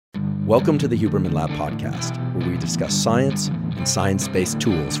Welcome to the Huberman Lab podcast, where we discuss science and science-based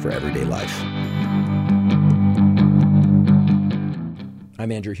tools for everyday life.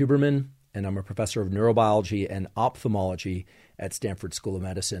 I'm Andrew Huberman, and I'm a professor of neurobiology and ophthalmology at Stanford School of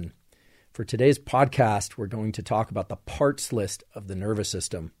Medicine. For today's podcast, we're going to talk about the parts list of the nervous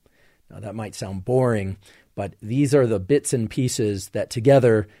system. Now, that might sound boring, but these are the bits and pieces that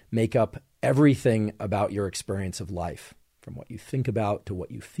together make up everything about your experience of life, from what you think about to what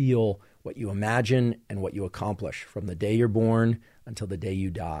you feel, what you imagine, and what you accomplish from the day you're born until the day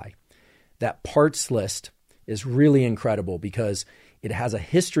you die. That parts list is really incredible because it has a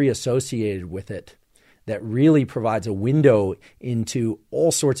history associated with it that really provides a window into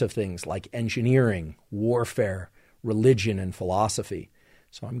all sorts of things like engineering, warfare, religion, and philosophy.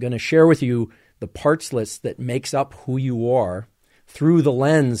 So I'm going to share with you the parts list that makes up who you are through the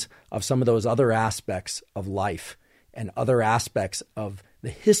lens of some of those other aspects of life and other aspects of the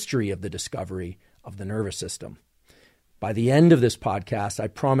history of the discovery of the nervous system. By the end of this podcast, I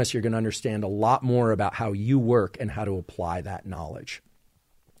promise you're going to understand a lot more about how you work and how to apply that knowledge.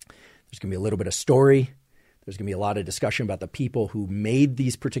 There's going to be a little bit of story. There's going to be a lot of discussion about the people who made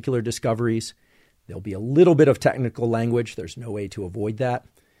these particular discoveries. There'll be a little bit of technical language. There's no way to avoid that.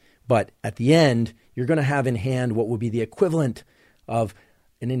 But at the end, you're going to have in hand what would be the equivalent of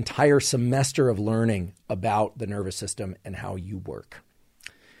an entire semester of learning about the nervous system and how you work.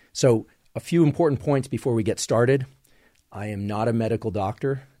 So a few important points before we get started. I am not a medical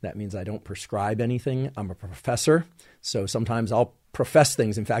doctor. That means I don't prescribe anything. I'm a professor. So sometimes I'll profess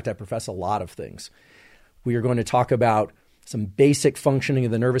things. In fact, I profess a lot of things. We are going to talk about some basic functioning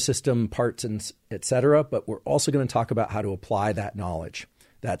of the nervous system, parts, and et cetera, but we're also going to talk about how to apply that knowledge.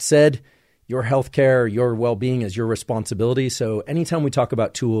 That said, your healthcare, your well-being is your responsibility. So anytime we talk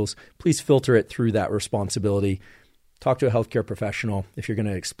about tools, please filter it through that responsibility. Talk to a healthcare professional if you're going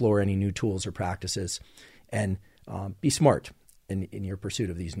to explore any new tools or practices, and be smart in your pursuit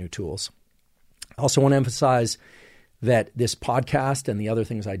of these new tools. I also want to emphasize that this podcast and the other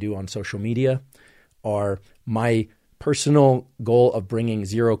things I do on social media are my personal goal of bringing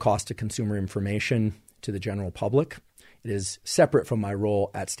zero cost to consumer information to the general public. It is separate from my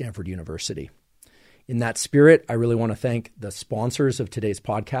role at Stanford University. In that spirit, I really want to thank the sponsors of today's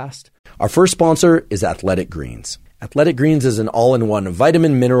podcast. Our first sponsor is Athletic Greens. Athletic Greens is an all-in-one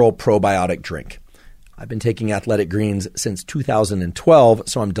vitamin mineral probiotic drink. I've been taking Athletic Greens since 2012,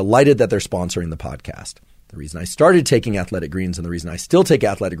 so I'm delighted that they're sponsoring the podcast. The reason I started taking Athletic Greens and the reason I still take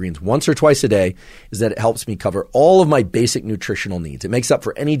Athletic Greens once or twice a day is that it helps me cover all of my basic nutritional needs. It makes up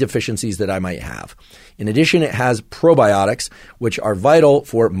for any deficiencies that I might have. In addition, it has probiotics, which are vital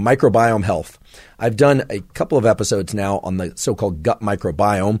for microbiome health. I've done a couple of episodes now on the so-called gut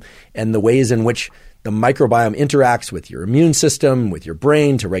microbiome and the ways in which the microbiome interacts with your immune system, with your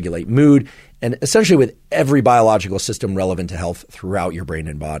brain to regulate mood, and essentially with every biological system relevant to health throughout your brain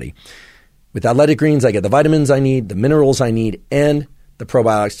and body. With Athletic Greens, I get the vitamins I need, the minerals I need, and the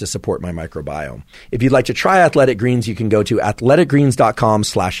probiotics to support my microbiome. If you'd like to try Athletic Greens, you can go to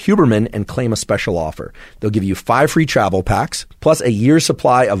athleticgreens.com/Huberman and claim a special offer. They'll give you 5 free travel packs, plus a year's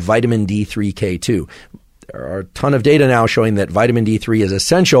supply of vitamin D3 K2. There are a ton of data now showing that vitamin D3 is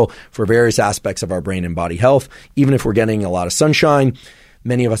essential for various aspects of our brain and body health. Even if we're getting a lot of sunshine,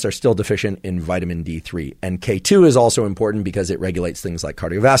 many of us are still deficient in vitamin D3. And K2 is also important because it regulates things like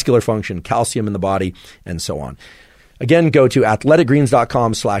cardiovascular function, calcium in the body, and so on. Again, go to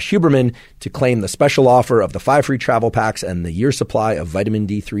athleticgreens.com/Huberman to claim the special offer of the 5 free travel packs and the year supply of vitamin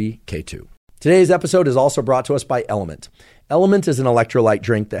D3 K2. Today's episode is also brought to us by Element. Element is an electrolyte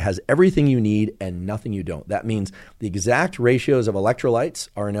drink that has everything you need and nothing you don't. That means the exact ratios of electrolytes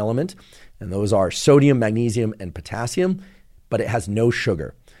are an Element, and those are sodium, magnesium, and potassium, but it has no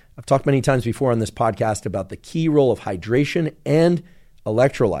sugar. I've talked many times before on this podcast about the key role of hydration and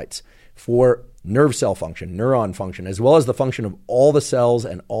electrolytes for nerve cell function, neuron function, as well as the function of all the cells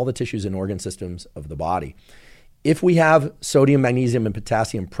and all the tissues and organ systems of the body. If we have sodium, magnesium, and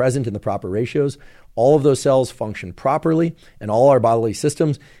potassium present in the proper ratios, all of those cells function properly and all our bodily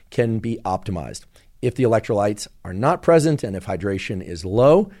systems can be optimized. If the electrolytes are not present and if hydration is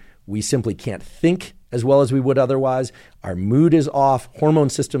low, we simply can't think as well as we would otherwise. Our mood is off, hormone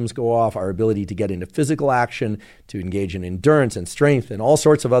systems go off, our ability to get into physical action, to engage in endurance and strength and all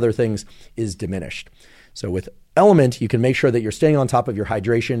sorts of other things is diminished. So with Element, you can make sure that you're staying on top of your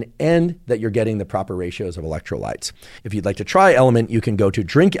hydration and that you're getting the proper ratios of electrolytes. If you'd like to try Element, you can go to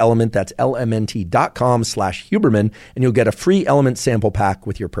drinkelement, that's lmnt.com/Huberman, and you'll get a free Element sample pack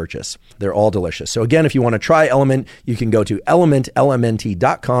with your purchase. They're all delicious. So again, if you want to try Element, you can go to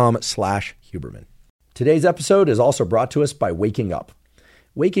lmnt.com/Huberman. Today's episode is also brought to us by Waking Up.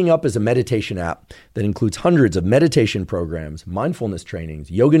 Waking Up is a meditation app that includes hundreds of meditation programs, mindfulness trainings,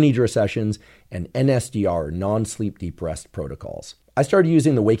 yoga nidra sessions, and NSDR, non-sleep deep rest protocols. I started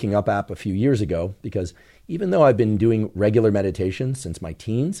using the Waking Up app a few years ago because even though I've been doing regular meditation since my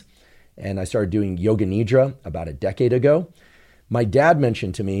teens, and I started doing yoga nidra about a decade ago, my dad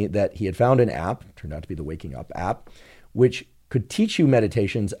mentioned to me that he had found an app, turned out to be the Waking Up app, which could teach you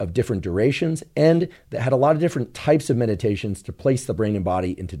meditations of different durations and that had a lot of different types of meditations to place the brain and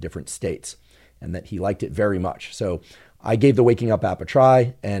body into different states, and that he liked it very much. So I gave the Waking Up app a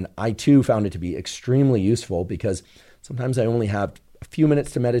try, and I too found it to be extremely useful because sometimes I only have a few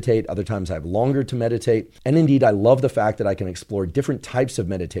minutes to meditate, other times I have longer to meditate. And indeed, I love the fact that I can explore different types of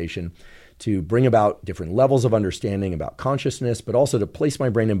meditation to bring about different levels of understanding about consciousness, but also to place my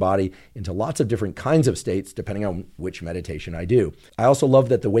brain and body into lots of different kinds of states depending on which meditation I do. I also love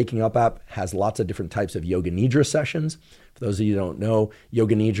that the Waking Up app has lots of different types of yoga nidra sessions. For those of you who don't know,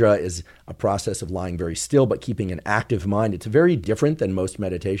 yoga nidra is a process of lying very still but keeping an active mind. It's very different than most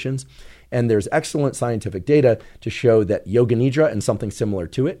meditations. And there's excellent scientific data to show that yoga nidra and something similar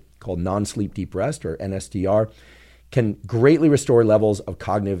to it, called non-sleep deep rest or NSDR, can greatly restore levels of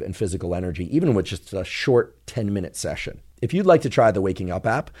cognitive and physical energy, even with just a short 10-minute session. If you'd like to try the Waking Up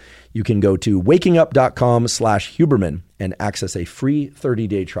app, you can go to wakingup.com/Huberman and access a free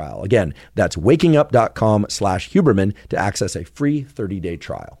 30-day trial. Again, that's wakingup.com/Huberman to access a free 30-day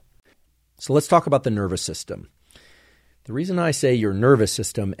trial. So let's talk about the nervous system. The reason I say your nervous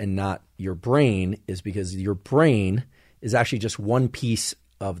system and not your brain is because your brain is actually just one piece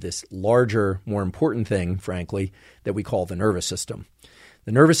of this larger, more important thing, frankly, that we call the nervous system.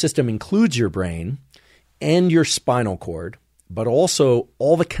 The nervous system includes your brain and your spinal cord, but also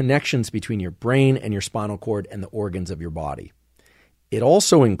all the connections between your brain and your spinal cord and the organs of your body. It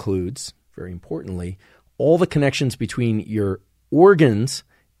also includes, very importantly, all the connections between your organs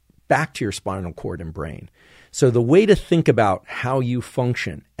back to your spinal cord and brain. So the way to think about how you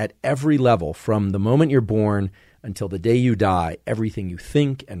function at every level, from the moment you're born until the day you die, everything you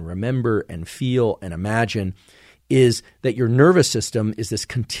think and remember and feel and imagine, is that your nervous system is this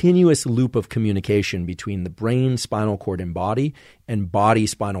continuous loop of communication between the brain, spinal cord, and body body,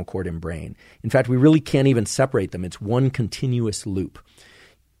 spinal cord, and brain. In fact, we really can't even separate them. It's one continuous loop.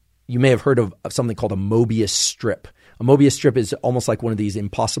 You may have heard of something called a Mobius strip. A Mobius strip is almost like one of these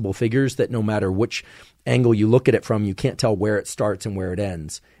impossible figures that no matter which angle you look at it from, you can't tell where it starts and where it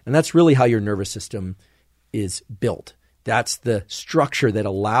ends. And that's really how your nervous system is built. That's the structure that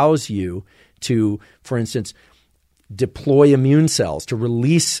allows you to, for instance, deploy immune cells, to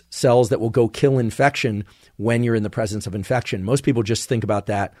release cells that will go kill infection when you're in the presence of infection. Most people just think about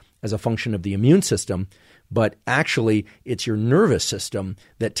that as a function of the immune system, but actually it's your nervous system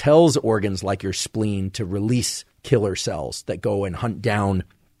that tells organs like your spleen to release killer cells that go and hunt down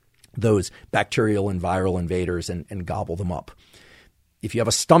those bacterial and viral invaders and gobble them up. If you have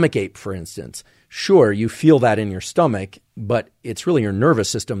a stomach ache, for instance, sure, you feel that in your stomach, but it's really your nervous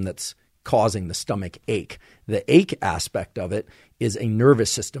system that's causing the stomach ache. The ache aspect of it is a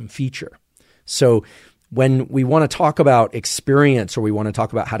nervous system feature. So when we want to talk about experience, or we want to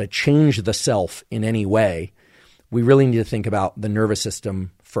talk about how to change the self in any way, we really need to think about the nervous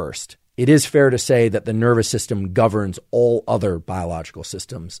system first. It is fair to say that the nervous system governs all other biological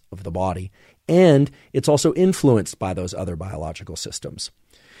systems of the body, and it's also influenced by those other biological systems.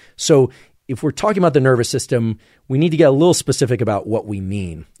 So if we're talking about the nervous system, we need to get a little specific about what we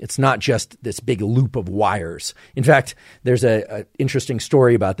mean. It's not just this big loop of wires. In fact, there's an interesting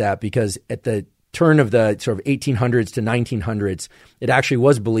story about that, because at the turn of the sort of 1800s to 1900s, it actually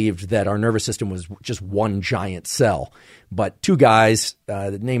was believed that our nervous system was just one giant cell. But two guys,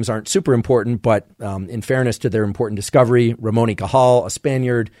 the names aren't super important, but in fairness to their important discovery, Ramon y Cajal, a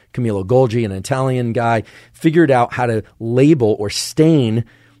Spaniard, Camillo Golgi, an Italian guy, figured out how to label or stain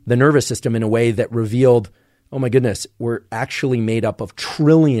the nervous system in a way that revealed, oh my goodness, we're actually made up of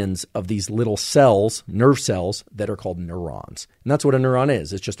trillions of these little cells, nerve cells, that are called neurons. And that's what a neuron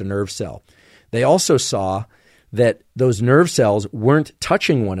is. It's just a nerve cell. They also saw that those nerve cells weren't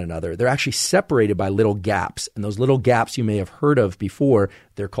touching one another. They're actually separated by little gaps. And those little gaps you may have heard of before,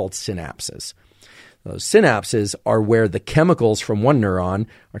 they're called synapses. Those synapses are where the chemicals from one neuron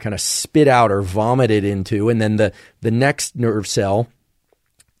are kind of spit out or vomited into, and then the next nerve cell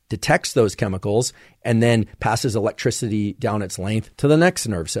detects those chemicals and then passes electricity down its length to the next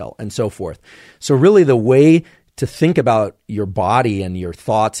nerve cell, and so forth. So really the way to think about your body and your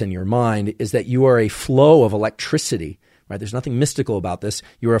thoughts and your mind is that you are a flow of electricity, right? There's nothing mystical about this.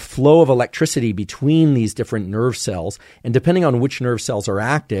 You're a flow of electricity between these different nerve cells. And depending on which nerve cells are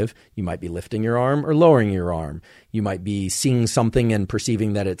active, you might be lifting your arm or lowering your arm. You might be seeing something and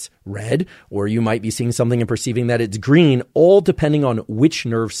perceiving that it's red, or you might be seeing something and perceiving that it's green, all depending on which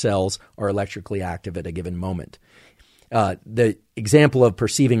nerve cells are electrically active at a given moment. The example of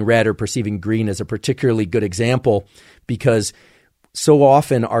perceiving red or perceiving green is a particularly good example because so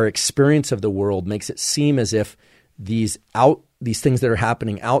often our experience of the world makes it seem as if these things that are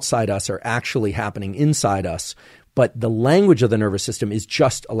happening outside us are actually happening inside us. But the language of the nervous system is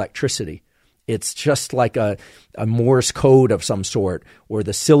just electricity. It's just like a Morse code of some sort, or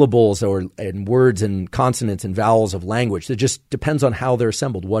the syllables and words and consonants and vowels of language. It just depends on how they're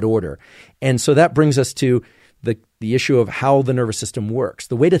assembled, what order. And so that brings us to the issue of how the nervous system works.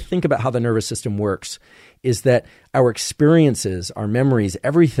 The way to think about how the nervous system works is that our experiences, our memories,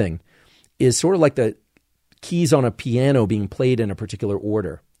 everything is sort of like the keys on a piano being played in a particular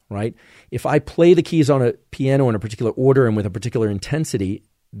order, right? If I play the keys on a piano in a particular order and with a particular intensity,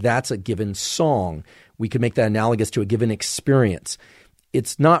 that's a given song. We could make that analogous to a given experience.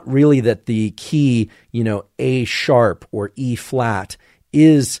 It's not really that the key, A sharp or E flat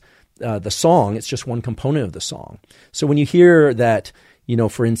is the song. It's just one component of the song. So when you hear that,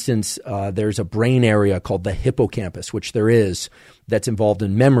 for instance, there's a brain area called the hippocampus, which there is, that's involved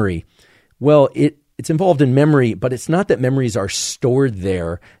in memory. Well, it's involved in memory, but it's not that memories are stored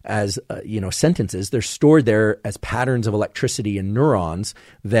there as, sentences. They're stored there as patterns of electricity and neurons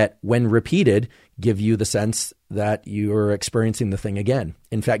that, when repeated, give you the sense that you're experiencing the thing again.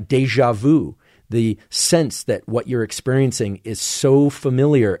 In fact, déjà vu, the sense that what you're experiencing is so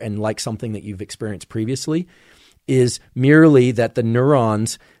familiar and like something that you've experienced previously, is merely that the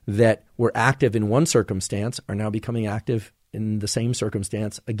neurons that were active in one circumstance are now becoming active in the same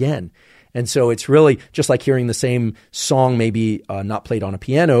circumstance again. And so it's really just like hearing the same song, maybe not played on a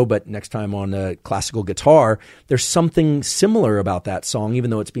piano, but next time on a classical guitar. There's something similar about that song, even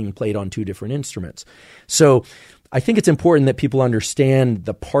though it's being played on two different instruments. So I think it's important that people understand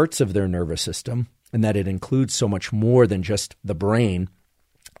the parts of their nervous system and that it includes so much more than just the brain,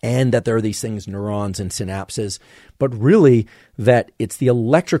 and that there are these things, neurons and synapses, but really that it's the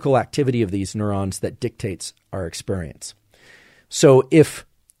electrical activity of these neurons that dictates our experience. So if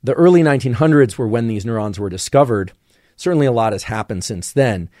the early 1900s were when these neurons were discovered, certainly a lot has happened since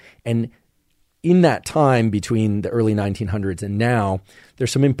then. And in that time between the early 1900s and now,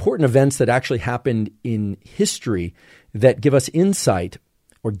 there's some important events that actually happened in history that give us insight,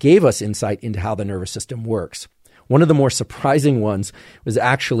 or gave us insight, into how the nervous system works. One of the more surprising ones was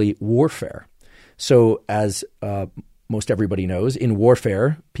actually warfare. So as most everybody knows, in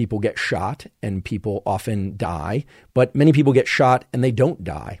warfare, people get shot and people often die, but many people get shot and they don't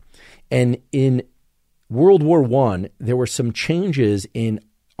die. And in World War I, there were some changes in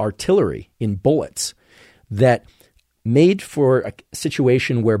artillery, in bullets, that made for a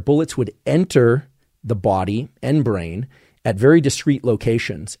situation where bullets would enter the body and brain at very discrete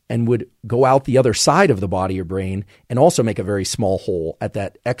locations and would go out the other side of the body or brain and also make a very small hole at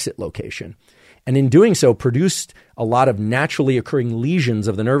that exit location. And in doing so, produced a lot of naturally occurring lesions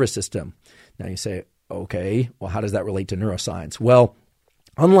of the nervous system. Now you say, okay, well, how does that relate to neuroscience? Well,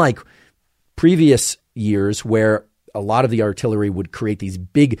 unlike previous years where a lot of the artillery would create these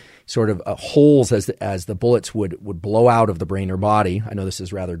big sort of holes as the bullets would blow out of the brain or body. I know this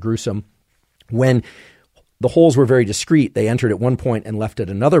is rather gruesome. When the holes were very discrete, they entered at one point and left at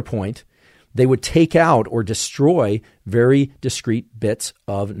another point, they would take out or destroy very discrete bits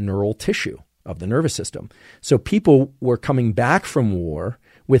of neural tissue of the nervous system. So people were coming back from war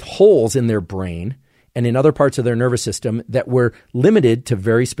with holes in their brain and in other parts of their nervous system that were limited to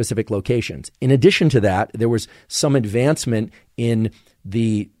very specific locations. In addition to that, there was some advancement in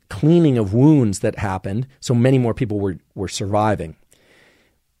the cleaning of wounds that happened, so many more people were surviving.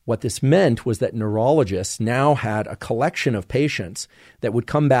 What this meant was that neurologists now had a collection of patients that would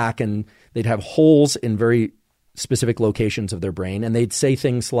come back and they'd have holes in very specific locations of their brain, and they'd say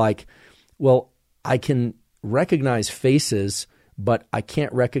things like, well, I can recognize faces, but I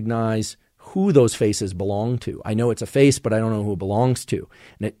can't recognize who those faces belong to. I know it's a face, but I don't know who it belongs to.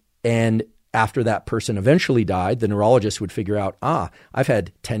 And after that person eventually died, the neurologist would figure out, I've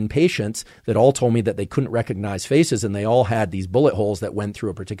had 10 patients that all told me that they couldn't recognize faces, and they all had these bullet holes that went through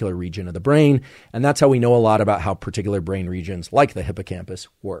a particular region of the brain. And that's how we know a lot about how particular brain regions, like the hippocampus,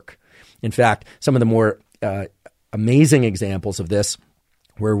 work. In fact, some of the more amazing examples of this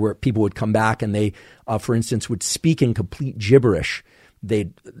where people would come back and they, for instance, would speak in complete gibberish,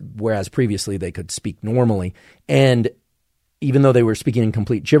 whereas previously they could speak normally. And even though they were speaking in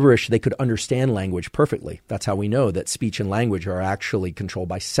complete gibberish, they could understand language perfectly. That's how we know that speech and language are actually controlled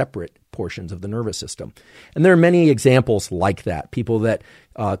by separate portions of the nervous system. And there are many examples like that. People that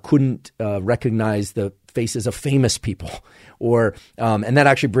couldn't recognize the faces of famous people. And that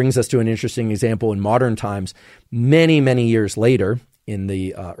actually brings us to an interesting example in modern times. Many, many years later, in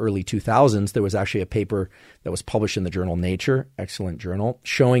the early 2000s, there was actually a paper that was published in the journal Nature, excellent journal,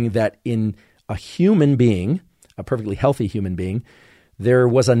 showing that in a human being, a perfectly healthy human being, there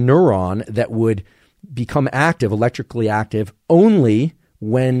was a neuron that would become active, electrically active, only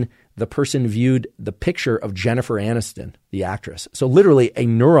when the person viewed the picture of Jennifer Aniston, the actress. So literally a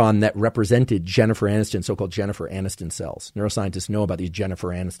neuron that represented Jennifer Aniston, so-called Jennifer Aniston cells. Neuroscientists know about these Jennifer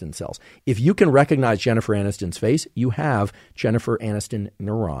Aniston cells. If you can recognize Jennifer Aniston's face, you have Jennifer Aniston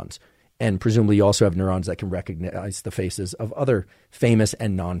neurons. And presumably you also have neurons that can recognize the faces of other famous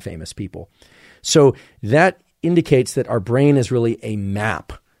and non-famous people. So that indicates that our brain is really a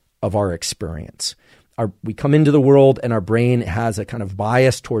map of our experience. We come into the world and our brain has a kind of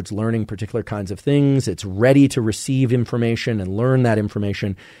bias towards learning particular kinds of things. It's ready to receive information and learn that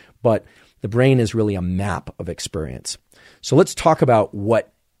information, but the brain is really a map of experience. So let's talk about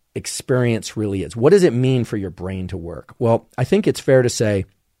what experience really is. What does it mean for your brain to work? Well, I think it's fair to say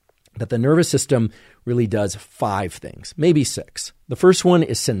that the nervous system really does 5 things, maybe 6. The first one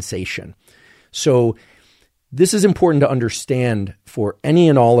is sensation. So this is important to understand for any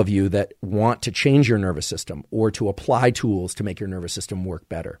and all of you that want to change your nervous system or to apply tools to make your nervous system work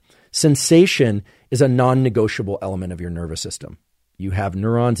better. Sensation is a non-negotiable element of your nervous system. You have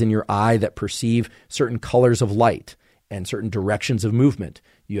neurons in your eye that perceive certain colors of light and certain directions of movement.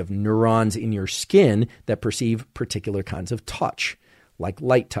 You have neurons in your skin that perceive particular kinds of touch, like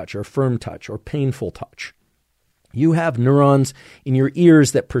light touch or firm touch or painful touch. You have neurons in your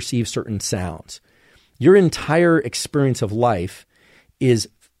ears that perceive certain sounds. Your entire experience of life is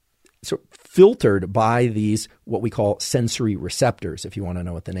sort of filtered by these, what we call sensory receptors, if you want to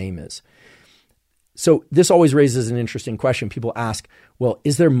know what the name is. So this always raises an interesting question. People ask, well,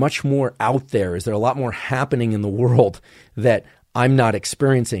 is there much more out there? Is there a lot more happening in the world that I'm not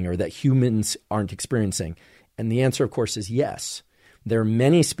experiencing or that humans aren't experiencing? And the answer, of course, is yes. There are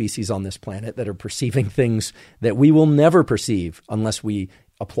many species on this planet that are perceiving things that we will never perceive unless we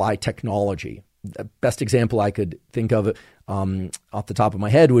apply technology. The best example I could think of off the top of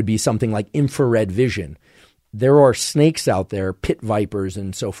my head would be something like infrared vision. There are snakes out there, pit vipers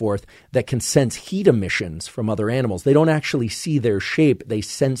and so forth, that can sense heat emissions from other animals. They don't actually see their shape. They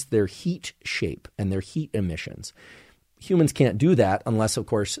sense their heat shape and their heat emissions. Humans can't do that unless, of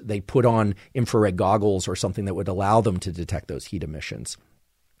course, they put on infrared goggles or something that would allow them to detect those heat emissions.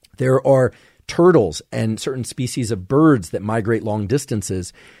 There are turtles and certain species of birds that migrate long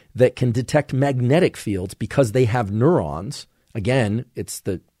distances that can detect magnetic fields because they have neurons. Again, it's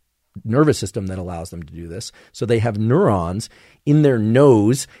the nervous system that allows them to do this. So they have neurons in their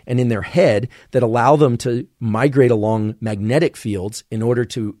nose and in their head that allow them to migrate along magnetic fields in order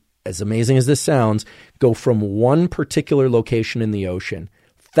to, as amazing as this sounds, go from one particular location in the ocean,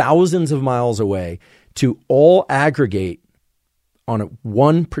 thousands of miles away, to all aggregate on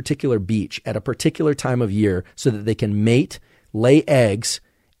one particular beach at a particular time of year so that they can mate, lay eggs,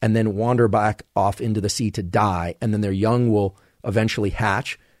 and then wander back off into the sea to die. And then their young will eventually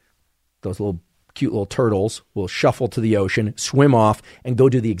hatch. Those little cute little turtles will shuffle to the ocean, swim off, and go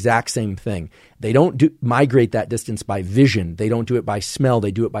do the exact same thing. They don't migrate that distance by vision. They don't do it by smell.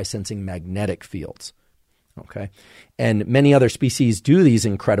 They do it by sensing magnetic fields. Okay. And many other species do these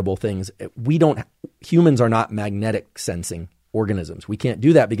incredible things. Humans are not magnetic sensing organisms. We can't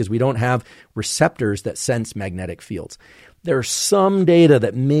do that because we don't have receptors that sense magnetic fields. There's some data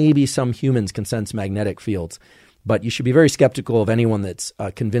that maybe some humans can sense magnetic fields, but you should be very skeptical of anyone that's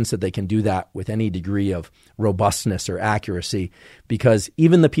convinced that they can do that with any degree of robustness or accuracy, because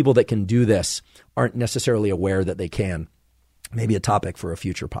even the people that can do this aren't necessarily aware that they can. Maybe a topic for a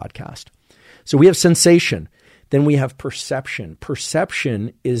future podcast. So we have sensation. Then we have perception.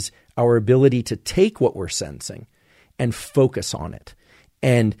 Perception is our ability to take what we're sensing and focus on it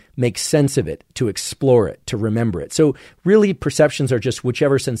and make sense of it, to explore it, to remember it. So really, perceptions are just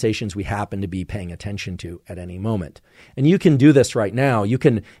whichever sensations we happen to be paying attention to at any moment. And you can do this right now. You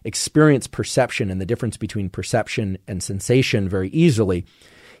can experience perception and the difference between perception and sensation very easily.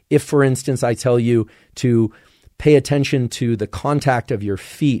 If, for instance, I tell you to pay attention to the contact of your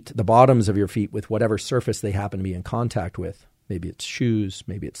feet, the bottoms of your feet, with whatever surface they happen to be in contact with. Maybe it's shoes,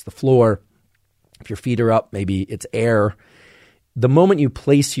 maybe it's the floor. If your feet are up, maybe it's air. The moment you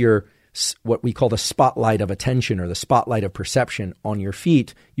place what we call the spotlight of attention or the spotlight of perception on your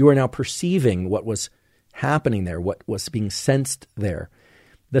feet, you are now perceiving what was happening there, what was being sensed there.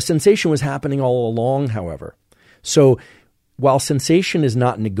 The sensation was happening all along, however. So while sensation is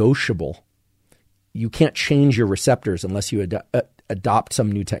not negotiable, you can't change your receptors unless you adopt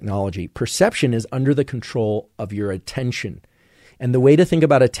some new technology. Perception is under the control of your attention. And the way to think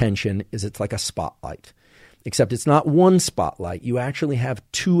about attention is it's like a spotlight, except it's not one spotlight. You actually have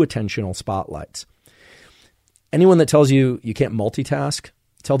two attentional spotlights. Anyone that tells you you can't multitask,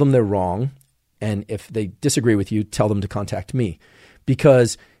 tell them they're wrong. And if they disagree with you, tell them to contact me.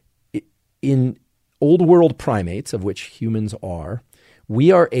 Because in old world primates, of which humans are,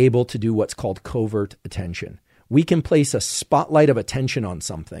 we are able to do what's called covert attention. We can place a spotlight of attention on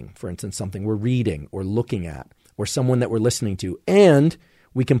something, for instance, something we're reading or looking at, or someone that we're listening to. And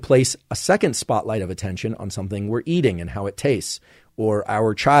we can place a second spotlight of attention on something we're eating and how it tastes, or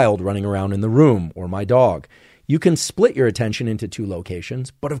our child running around in the room, or my dog. You can split your attention into two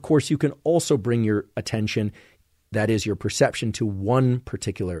locations, but of course you can also bring your attention, that is your perception, to one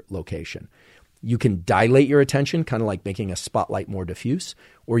particular location. You can dilate your attention, kind of like making a spotlight more diffuse,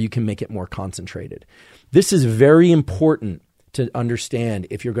 or you can make it more concentrated. This is very important to understand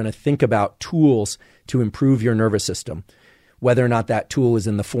if you're going to think about tools to improve your nervous system, whether or not that tool is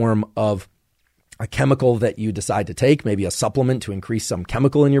in the form of a chemical that you decide to take, maybe a supplement to increase some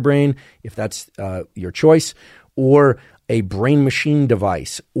chemical in your brain, if that's your choice, or a brain machine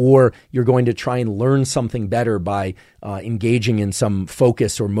device, or you're going to try and learn something better by engaging in some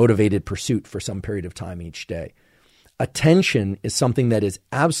focus or motivated pursuit for some period of time each day. Attention is something that is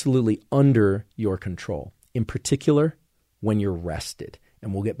absolutely under your control, in particular when you're rested.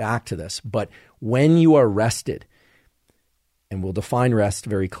 And we'll get back to this. But when you are rested, and we'll define rest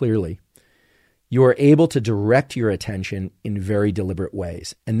very clearly, you are able to direct your attention in very deliberate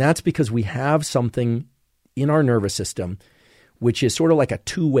ways. And that's because we have something in our nervous system which is sort of like a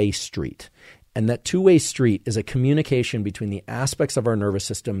two-way street. And that two-way street is a communication between the aspects of our nervous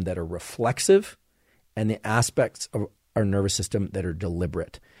system that are reflexive and the aspects of our nervous system that are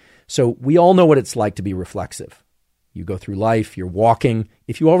deliberate. So we all know what it's like to be reflexive. You go through life, you're walking.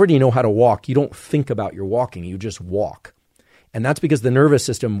 If you already know how to walk, you don't think about your walking, you just walk. And that's because the nervous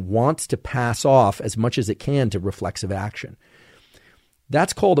system wants to pass off as much as it can to reflexive action.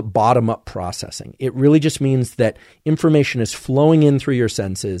 That's called bottom-up processing. It really just means that information is flowing in through your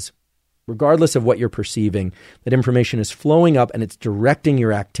senses, regardless of what you're perceiving, that information is flowing up and it's directing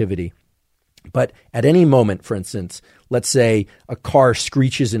your activity. But at any moment, for instance, let's say a car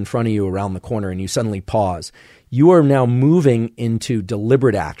screeches in front of you around the corner and you suddenly pause. You are now moving into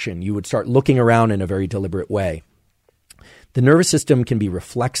deliberate action. You would start looking around in a very deliberate way. The nervous system can be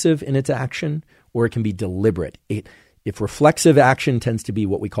reflexive in its action, or it can be deliberate. If reflexive action tends to be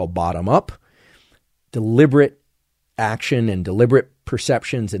what we call bottom up, deliberate action and deliberate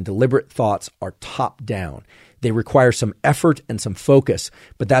perceptions and deliberate thoughts are top down. They require some effort and some focus,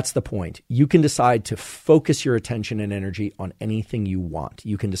 but that's the point. You can decide to focus your attention and energy on anything you want.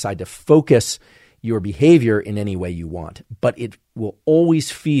 You can decide to focus your behavior in any way you want, but it will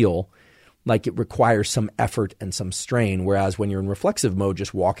always feel like it requires some effort and some strain, whereas when you're in reflexive mode,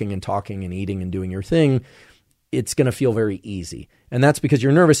 just walking and talking and eating and doing your thing, it's going to feel very easy. And that's because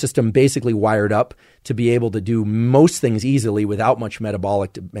your nervous system basically wired up to be able to do most things easily without much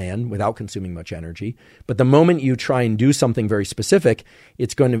metabolic demand, without consuming much energy. But the moment you try and do something very specific,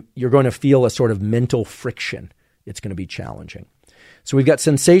 you're going to feel a sort of mental friction. It's going to be challenging. So we've got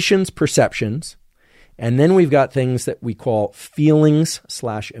sensations, perceptions, and then we've got things that we call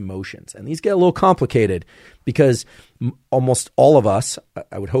feelings/emotions. And these get a little complicated because almost all of us,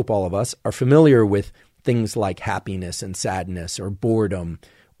 I would hope all of us, are familiar with things like happiness and sadness or boredom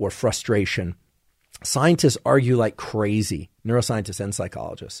or frustration. Scientists argue like crazy, neuroscientists and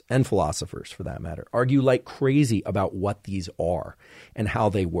psychologists and philosophers for that matter, argue like crazy about what these are and how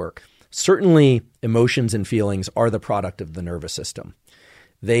they work. Certainly, emotions and feelings are the product of the nervous system.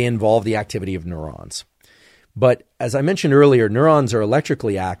 They involve the activity of neurons. But as I mentioned earlier, neurons are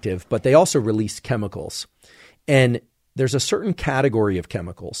electrically active, but they also release chemicals. And there's a certain category of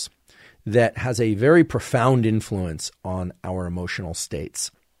chemicals that has a very profound influence on our emotional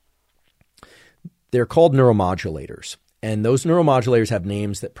states. They're called neuromodulators. And those neuromodulators have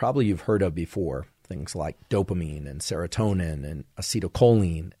names that probably you've heard of before, things like dopamine and serotonin and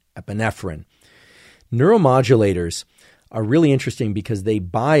acetylcholine, epinephrine. Neuromodulators are really interesting because they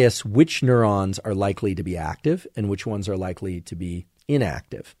bias which neurons are likely to be active and which ones are likely to be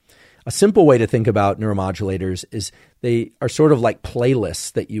inactive. A simple way to think about neuromodulators is they are sort of like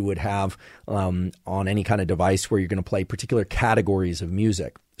playlists that you would have on any kind of device where you're going to play particular categories of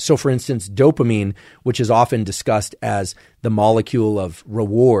music. So for instance, dopamine, which is often discussed as the molecule of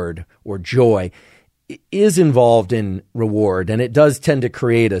reward or joy, is involved in reward, and it does tend to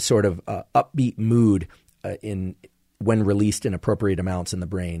create a sort of upbeat mood when released in appropriate amounts in the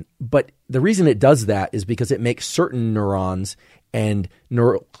brain. But the reason it does that is because it makes certain neurons and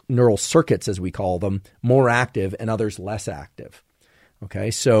neural circuits, as we call them, more active and others less active. Okay,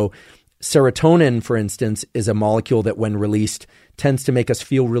 so serotonin, for instance, is a molecule that when released tends to make us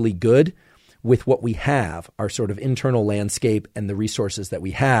feel really good with what we have, our sort of internal landscape and the resources that we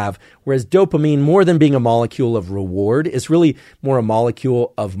have, whereas dopamine, more than being a molecule of reward, is really more a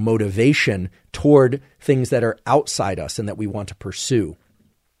molecule of motivation toward things that are outside us and that we want to pursue.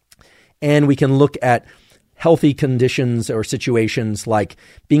 And we can look at healthy conditions or situations like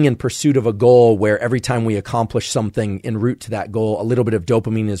being in pursuit of a goal where every time we accomplish something en route to that goal, a little bit of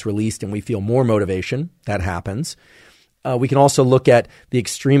dopamine is released and we feel more motivation. That happens. We can also look at the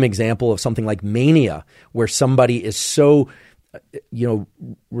extreme example of something like mania, where somebody is so,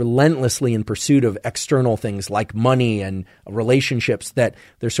 relentlessly in pursuit of external things like money and relationships that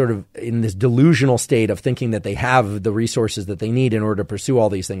they're sort of in this delusional state of thinking that they have the resources that they need in order to pursue all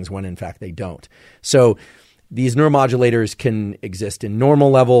these things when in fact they don't. So these neuromodulators can exist in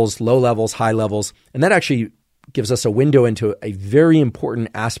normal levels, low levels, high levels, and that actually gives us a window into a very important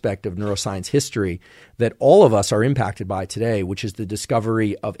aspect of neuroscience history that all of us are impacted by today, which is the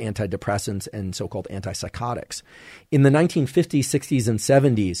discovery of antidepressants and so-called antipsychotics. In the 1950s, 60s, and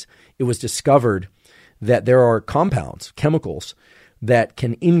 70s, it was discovered that there are compounds, chemicals, that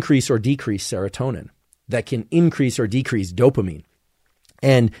can increase or decrease serotonin, that can increase or decrease dopamine.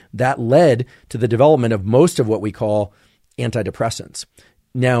 And that led to the development of most of what we call antidepressants.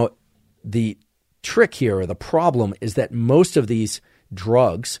 Now, the trick here, or the problem, is that most of these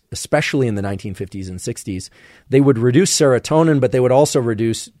drugs, especially in the 1950s and 60s, they would reduce serotonin, but they would also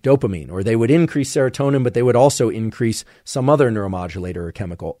reduce dopamine, or they would increase serotonin, but they would also increase some other neuromodulator or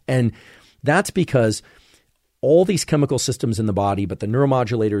chemical. And that's because all these chemical systems in the body, but the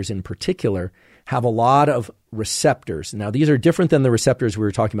neuromodulators in particular, have a lot of receptors. Now, these are different than the receptors we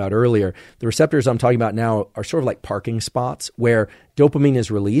were talking about earlier. The receptors I'm talking about now are sort of like parking spots where dopamine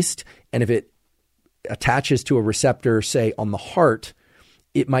is released, and if it attaches to a receptor, say on the heart,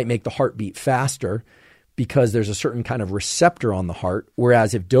 it might make the heart beat faster because there's a certain kind of receptor on the heart.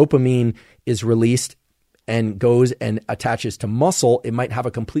 Whereas if dopamine is released and goes and attaches to muscle, it might have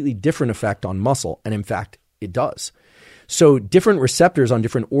a completely different effect on muscle. And in fact, it does. So different receptors on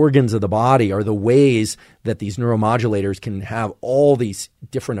different organs of the body are the ways that these neuromodulators can have all these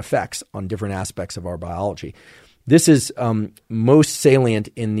different effects on different aspects of our biology. This is most salient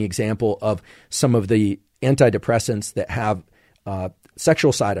in the example of some of the antidepressants that have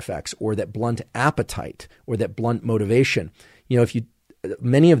sexual side effects, or that blunt appetite, or that blunt motivation.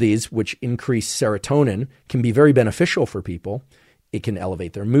 Many of these, which increase serotonin, can be very beneficial for people. It can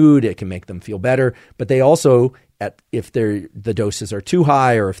elevate their mood. It can make them feel better. But they also, if the doses are too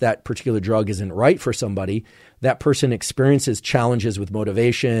high, or if that particular drug isn't right for somebody, that person experiences challenges with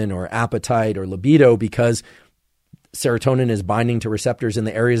motivation or appetite or libido because serotonin is binding to receptors in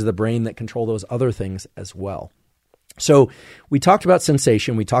the areas of the brain that control those other things as well. So we talked about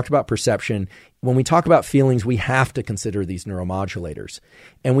sensation, we talked about perception. When we talk about feelings, we have to consider these neuromodulators.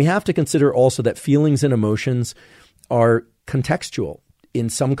 And we have to consider also that feelings and emotions are contextual. In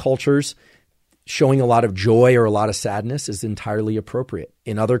some cultures, showing a lot of joy or a lot of sadness is entirely appropriate.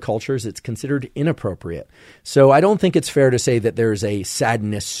 In other cultures, it's considered inappropriate. So I don't think it's fair to say that there's a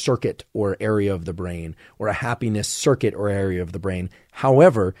sadness circuit or area of the brain, or a happiness circuit or area of the brain.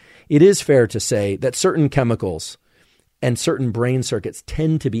 However, it is fair to say that certain chemicals and certain brain circuits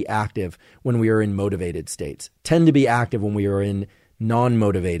tend to be active when we are in motivated states, tend to be active when we are in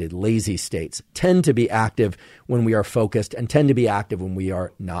non-motivated, lazy states, tend to be active when we are focused, and tend to be active when we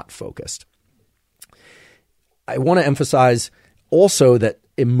are not focused. I want to emphasize also that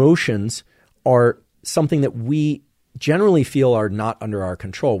emotions are something that we generally feel are not under our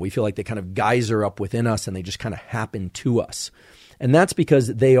control. We feel like they kind of geyser up within us and they just kind of happen to us. And that's because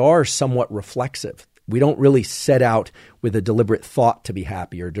they are somewhat reflexive. We don't really set out with a deliberate thought to be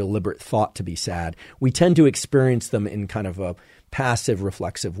happy or deliberate thought to be sad. We tend to experience them in kind of a passive,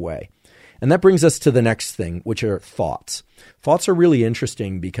 reflexive way. And that brings us to the next thing, which are thoughts. Thoughts are really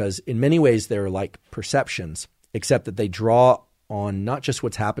interesting because in many ways they're like perceptions, except that they draw on not just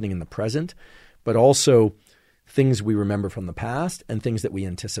what's happening in the present, but also things we remember from the past and things that we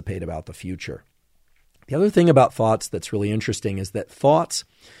anticipate about the future. The other thing about thoughts that's really interesting is that thoughts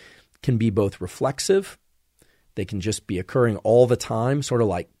can be both reflexive, they can just be occurring all the time, sort of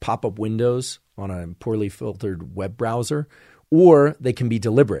like pop-up windows on a poorly filtered web browser, or they can be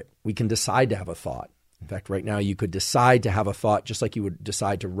deliberate. We can decide to have a thought. In fact, right now you could decide to have a thought just like you would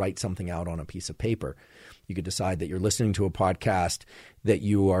decide to write something out on a piece of paper. You could decide that you're listening to a podcast, that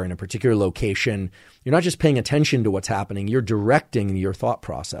you are in a particular location. You're not just paying attention to what's happening, you're directing your thought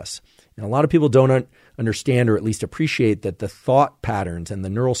process. And a lot of people don't understand or at least appreciate that the thought patterns and the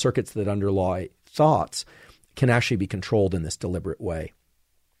neural circuits that underlie thoughts can actually be controlled in this deliberate way.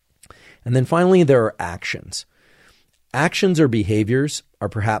 And then finally, there are actions. Actions or behaviors are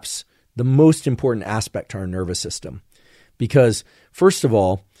perhaps the most important aspect to our nervous system because, first of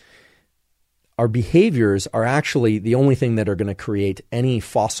all, our behaviors are actually the only thing that are going to create any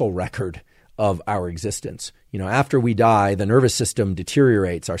fossil record of our existence. After we die, the nervous system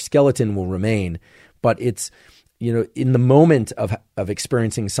deteriorates, our skeleton will remain, but it's, in the moment of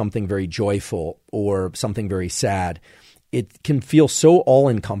experiencing something very joyful or something very sad, it can feel so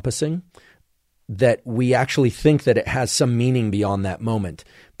all-encompassing that we actually think that it has some meaning beyond that moment.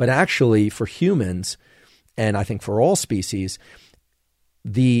 But actually, for humans, and I think for all species,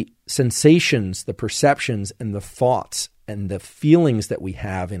 the sensations, the perceptions, and the thoughts and the feelings that we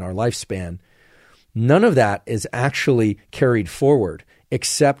have in our lifespan, none of that is actually carried forward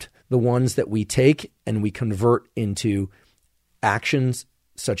except the ones that we take and we convert into actions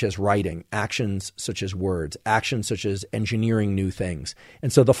such as writing, actions such as words, actions such as engineering new things.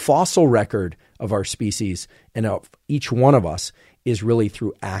 And so the fossil record of our species and of each one of us is really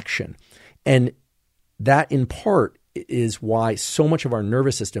through action. And that in part is why so much of our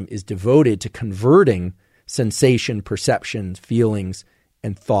nervous system is devoted to converting sensation, perceptions, feelings,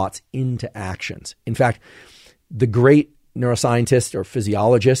 and thoughts into actions. In fact, the great neuroscientist or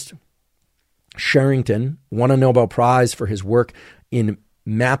physiologist Sherrington won a Nobel Prize for his work in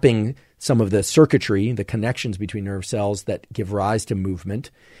mapping some of the circuitry, the connections between nerve cells that give rise to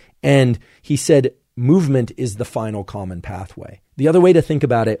movement. And he said movement is the final common pathway. The other way to think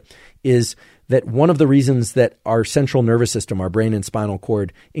about it is that one of the reasons that our central nervous system, our brain and spinal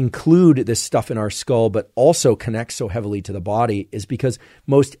cord, include this stuff in our skull, but also connect so heavily to the body is because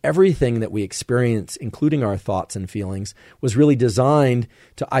most everything that we experience, including our thoughts and feelings, was really designed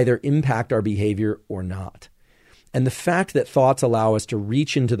to either impact our behavior or not. And the fact that thoughts allow us to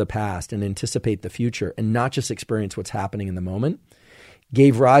reach into the past and anticipate the future and not just experience what's happening in the moment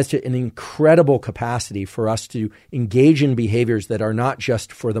gave rise to an incredible capacity for us to engage in behaviors that are not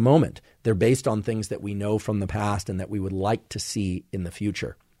just for the moment. They're based on things that we know from the past and that we would like to see in the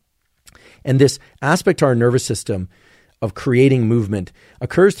future. And this aspect to our nervous system of creating movement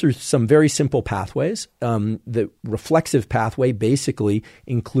occurs through some very simple pathways. The reflexive pathway basically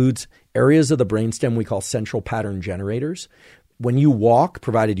includes areas of the brainstem we call central pattern generators. When you walk,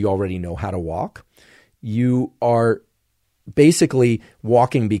 provided you already know how to walk, you are basically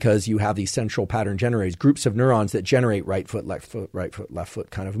walking because you have these central pattern generators, groups of neurons that generate right foot, left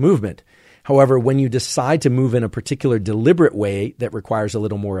foot kind of movement. However, when you decide to move in a particular deliberate way that requires a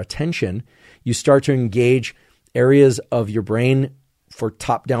little more attention, you start to engage areas of your brain for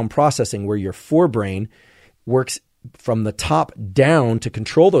top-down processing where your forebrain works from the top down to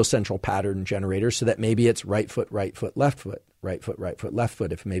control those central pattern generators so that maybe it's right foot, left foot, right foot, left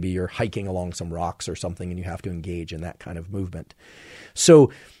foot, if maybe you're hiking along some rocks or something and you have to engage in that kind of movement.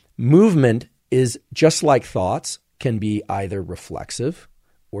 So movement is just like thoughts, can be either reflexive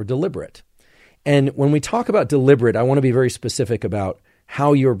or deliberate. And when we talk about deliberate, I want to be very specific about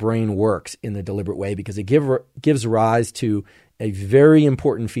how your brain works in the deliberate way because it gives rise to a very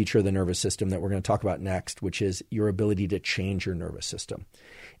important feature of the nervous system that we're going to talk about next, which is your ability to change your nervous system.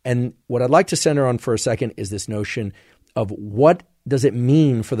 And what I'd like to center on for a second is this notion of what does it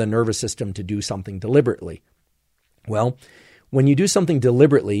mean for the nervous system to do something deliberately? Well, when you do something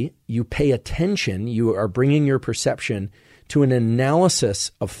deliberately, you pay attention, you are bringing your perception to an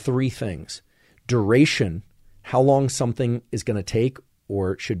analysis of three things: duration, how long something is going to take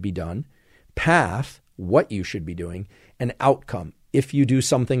or should be done; path, what you should be doing; and outcome. If you do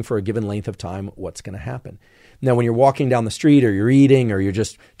something for a given length of time, what's going to happen? Now, when you're walking down the street or you're eating or you're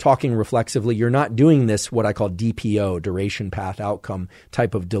just talking reflexively, you're not doing this, what I call DPO, duration, path, outcome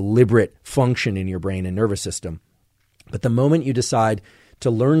type of deliberate function in your brain and nervous system. But the moment you decide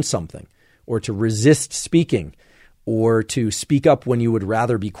to learn something or to resist speaking or to speak up when you would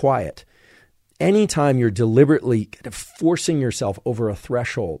rather be quiet, anytime you're deliberately kind of forcing yourself over a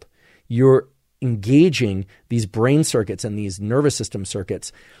threshold, you're engaging these brain circuits and these nervous system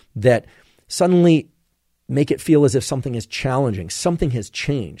circuits that suddenly make it feel as if something is challenging. Something has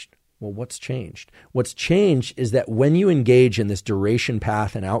changed. Well, what's changed? What's changed is that when you engage in this duration,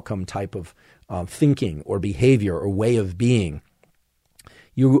 path, and outcome type of thinking or behavior or way of being,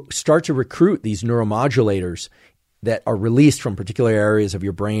 you start to recruit these neuromodulators that are released from particular areas of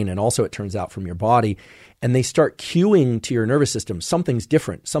your brain, and also it turns out from your body, and they start cueing to your nervous system, something's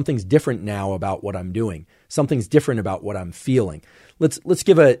different. Something's different now about what I'm doing. Something's different about what I'm feeling. Let's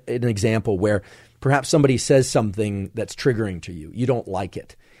give an example where perhaps somebody says something that's triggering to you. You don't like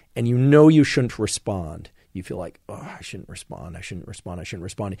it, and you know you shouldn't respond. You feel like, oh, I shouldn't respond.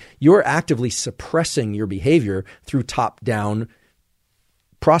 You're actively suppressing your behavior through top-down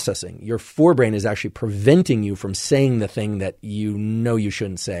processing. Your forebrain is actually preventing you from saying the thing that you know you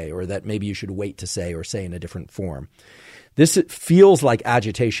shouldn't say, or that maybe you should wait to say or say in a different form. This feels like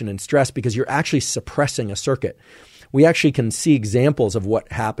agitation and stress because you're actually suppressing a circuit. We actually can see examples of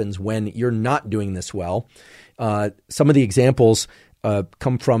what happens when you're not doing this well. Some of the examples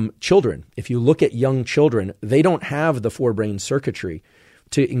come from children. If you look at young children, they don't have the forebrain circuitry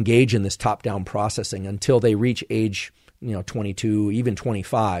to engage in this top-down processing until they reach age 22, even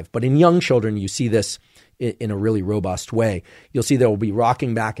 25. But in young children, you see this in a really robust way. You'll see they'll be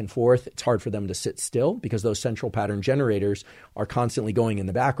rocking back and forth. It's hard for them to sit still because those central pattern generators are constantly going in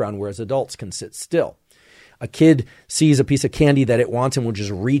the background, whereas adults can sit still. A kid sees a piece of candy that it wants and will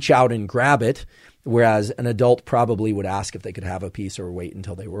just reach out and grab it, whereas an adult probably would ask if they could have a piece or wait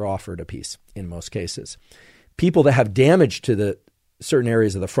until they were offered a piece in most cases. People that have damage to the certain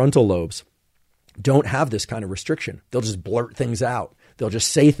areas of the frontal lobes don't have this kind of restriction. They'll just blurt things out. They'll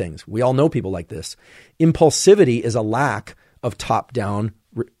just say things. We all know people like this. Impulsivity is a lack of top-down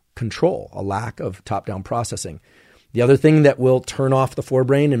control, a lack of top-down processing. The other thing that will turn off the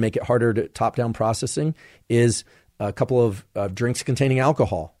forebrain and make it harder to top-down processing is a couple of drinks containing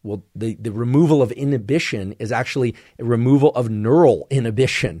alcohol. Well, the removal of inhibition is actually a removal of neural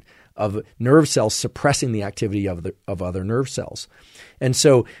inhibition, of nerve cells suppressing the activity of other nerve cells. And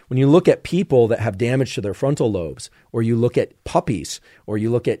so when you look at people that have damage to their frontal lobes, or you look at puppies, or you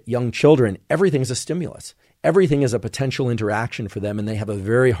look at young children, everything's a stimulus. Everything is a potential interaction for them, and they have a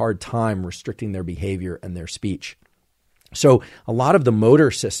very hard time restricting their behavior and their speech. So a lot of the motor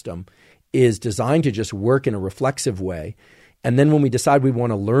system is designed to just work in a reflexive way. And then when we decide we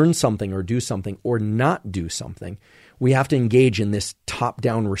want to learn something or do something or not do something, we have to engage in this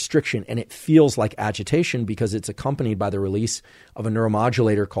top-down restriction. And it feels like agitation because it's accompanied by the release of a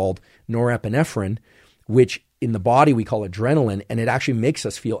neuromodulator called norepinephrine, which in the body we call adrenaline, and it actually makes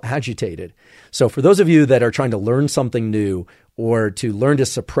us feel agitated. So for those of you that are trying to learn something new or to learn to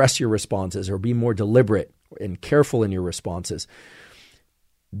suppress your responses or be more deliberate and careful in your responses,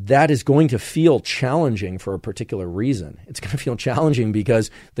 that is going to feel challenging for a particular reason. It's going to feel challenging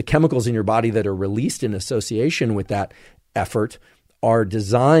because the chemicals in your body that are released in association with that effort are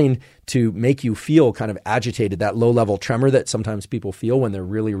designed to make you feel kind of agitated. That low-level tremor that sometimes people feel when they're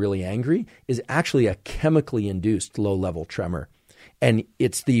really, really angry is actually a chemically induced low-level tremor. And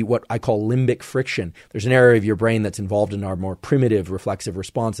it's what I call limbic friction. There's an area of your brain that's involved in our more primitive reflexive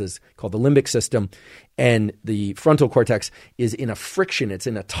responses called the limbic system. And the frontal cortex is in a friction. It's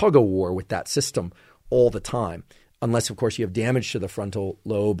in a tug-of-war with that system all the time. Unless, of course, you have damage to the frontal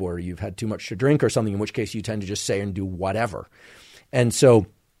lobe or you've had too much to drink or something, in which case you tend to just say and do whatever. And so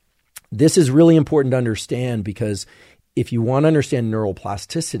this is really important to understand because if you want to understand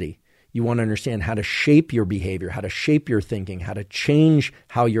neuroplasticity, you want to understand how to shape your behavior, how to shape your thinking, how to change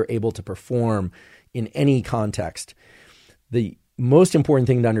how you're able to perform in any context. The most important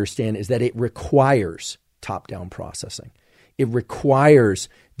thing to understand is that it requires top-down processing. It requires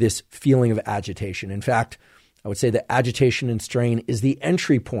this feeling of agitation. In fact, I would say that agitation and strain is the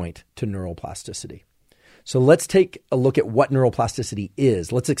entry point to neuroplasticity. So let's take a look at what neuroplasticity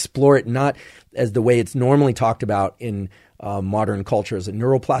is. Let's explore it not as the way it's normally talked about in modern culture as a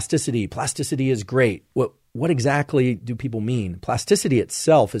neuroplasticity. Plasticity is great. What exactly do people mean? Plasticity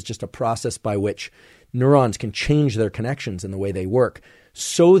itself is just a process by which neurons can change their connections in the way they work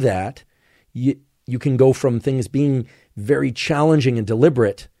so that you can go from things being very challenging and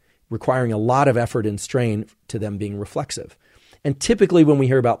deliberate, requiring a lot of effort and strain, to them being reflexive. And typically when we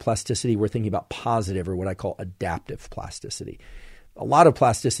hear about plasticity, we're thinking about positive or what I call adaptive plasticity. A lot of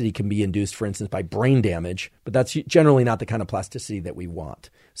plasticity can be induced, for instance, by brain damage, but that's generally not the kind of plasticity that we want.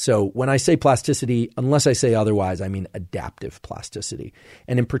 So when I say plasticity, unless I say otherwise, I mean adaptive plasticity.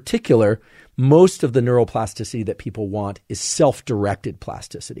 And in particular, most of the neuroplasticity that people want is self-directed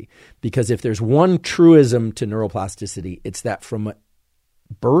plasticity. Because if there's one truism to neuroplasticity, it's that from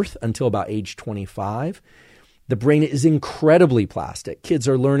birth until about age 25, the brain is incredibly plastic. Kids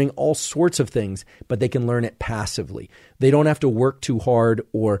are learning all sorts of things, but they can learn it passively. They don't have to work too hard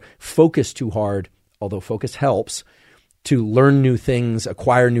or focus too hard, although focus helps, to learn new things,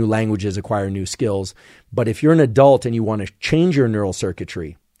 acquire new languages, acquire new skills. But if you're an adult and you want to change your neural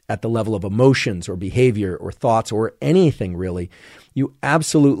circuitry at the level of emotions or behavior or thoughts or anything really, you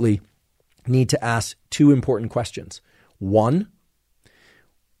absolutely need to ask two important questions. One,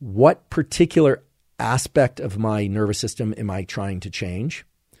 what particular aspect of my nervous system am I trying to change?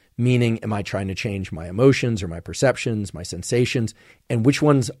 Meaning, am I trying to change my emotions or my perceptions, my sensations, and which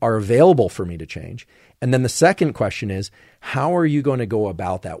ones are available for me to change? And then the second question is, how are you going to go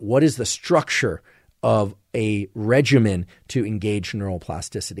about that? What is the structure of a regimen to engage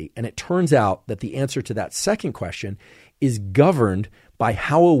neuroplasticity? And it turns out that the answer to that second question is governed by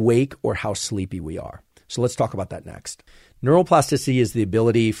how awake or how sleepy we are. So let's talk about that next. Neuroplasticity is the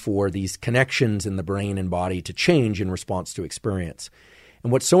ability for these connections in the brain and body to change in response to experience.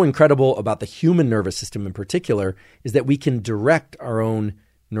 And what's so incredible about the human nervous system in particular is that we can direct our own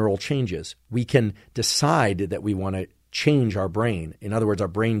neural changes. We can decide that we want to change our brain. In other words, our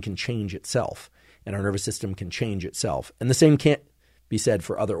brain can change itself and our nervous system can change itself. And the same can't be said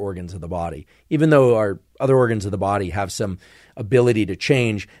for other organs of the body. Even though our other organs of the body have some ability to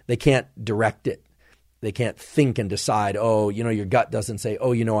change, they can't direct it. They can't think and decide, your gut doesn't say,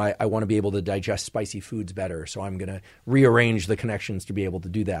 I want to be able to digest spicy foods better, so I'm going to rearrange the connections to be able to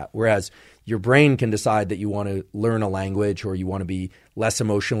do that. Whereas your brain can decide that you want to learn a language or you want to be less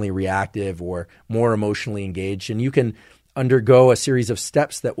emotionally reactive or more emotionally engaged. And you can undergo a series of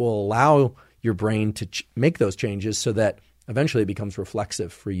steps that will allow your brain to make those changes so that eventually it becomes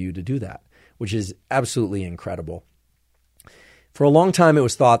reflexive for you to do that, which is absolutely incredible. For a long time, it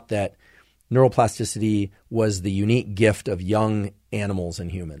was thought that neuroplasticity was the unique gift of young animals and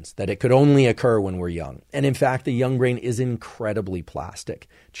humans, that it could only occur when we're young. And in fact, the young brain is incredibly plastic.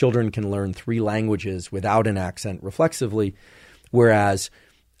 Children can learn 3 languages without an accent reflexively, whereas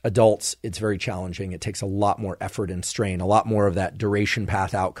adults, it's very challenging. It takes a lot more effort and strain, a lot more of that duration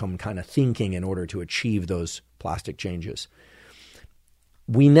path outcome kind of thinking in order to achieve those plastic changes.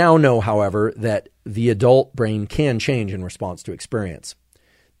 We now know, however, that the adult brain can change in response to experience.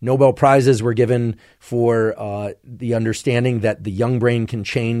 Nobel Prizes were given for the understanding that the young brain can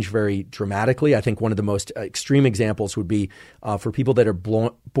change very dramatically. I think one of the most extreme examples would be for people that are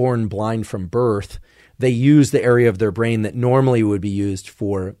born blind from birth. They use the area of their brain that normally would be used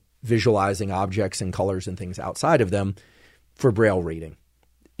for visualizing objects and colors and things outside of them for Braille reading.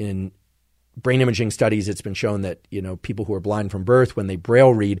 In brain imaging studies, it's been shown that people who are blind from birth, when they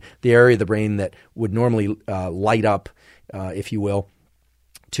Braille read, the area of the brain that would normally light up, if you will,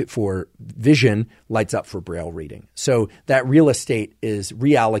 for vision lights up for Braille reading. So that real estate is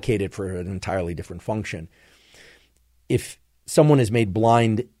reallocated for an entirely different function. If someone is made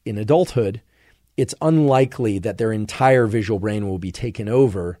blind in adulthood, it's unlikely that their entire visual brain will be taken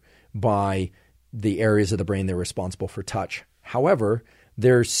over by the areas of the brain that are responsible for touch. However,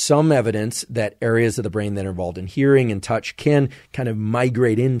 there's some evidence that areas of the brain that are involved in hearing and touch can kind of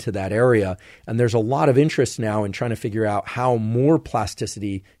migrate into that area. And there's a lot of interest now in trying to figure out how more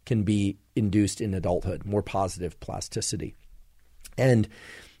plasticity can be induced in adulthood, more positive plasticity. And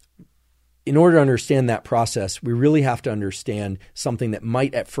in order to understand that process, we really have to understand something that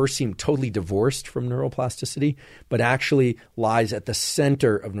might at first seem totally divorced from neuroplasticity, but actually lies at the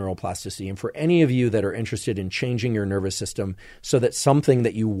center of neuroplasticity. And for any of you that are interested in changing your nervous system so that something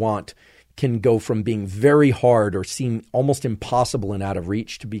that you want can go from being very hard or seem almost impossible and out of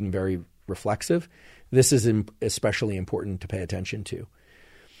reach to being very reflexive, this is especially important to pay attention to.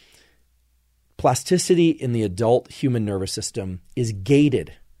 Plasticity in the adult human nervous system is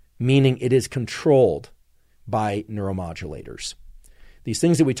gated, meaning it is controlled by neuromodulators. These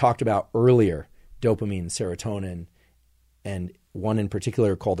things that we talked about earlier, dopamine, serotonin, and one in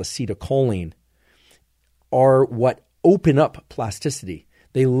particular called acetylcholine, are what open up plasticity.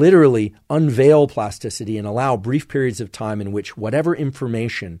 They literally unveil plasticity and allow brief periods of time in which whatever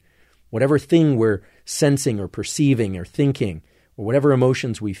information, whatever thing we're sensing or perceiving or thinking, or whatever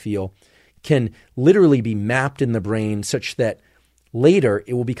emotions we feel, can literally be mapped in the brain such that later,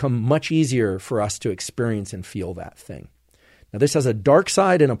 it will become much easier for us to experience and feel that thing. Now, this has a dark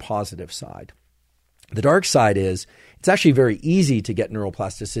side and a positive side. The dark side is it's actually very easy to get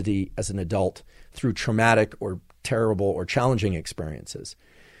neuroplasticity as an adult through traumatic or terrible or challenging experiences.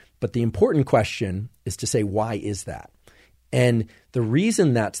 But the important question is to say, why is that? And the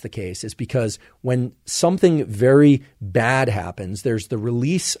reason that's the case is because when something very bad happens, there's the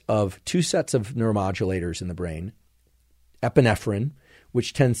release of 2 sets of neuromodulators in the brain. Epinephrine,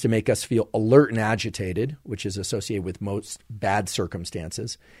 which tends to make us feel alert and agitated, which is associated with most bad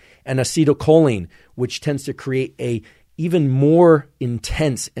circumstances, and acetylcholine, which tends to create a even more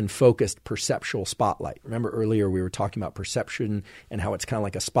intense and focused perceptual spotlight. Remember earlier we were talking about perception and how it's kind of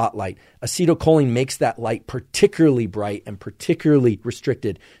like a spotlight. Acetylcholine makes that light particularly bright and particularly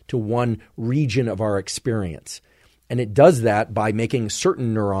restricted to one region of our experience. And it does that by making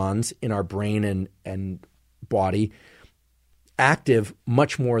certain neurons in our brain and body active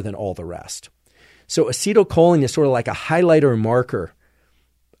much more than all the rest. So acetylcholine is sort of like a highlighter marker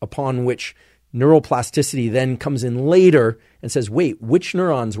upon which neuroplasticity then comes in later and says, wait, which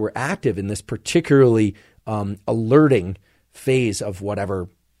neurons were active in this particularly alerting phase of whatever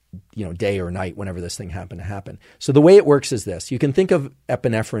day or night, whenever this thing happened to happen. So the way it works is this. You can think of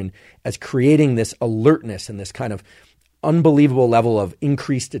epinephrine as creating this alertness and this kind of unbelievable level of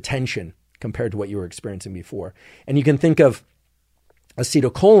increased attention compared to what you were experiencing before. And you can think of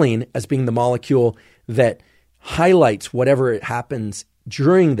acetylcholine as being the molecule that highlights whatever it happens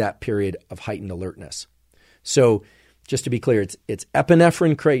during that period of heightened alertness. So just to be clear, it's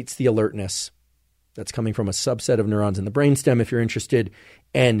epinephrine creates the alertness. That's coming from a subset of neurons in the brainstem, if you're interested.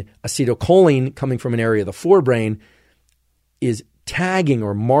 And acetylcholine, coming from an area of the forebrain, is tagging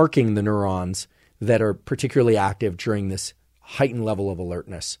or marking the neurons that are particularly active during this heightened level of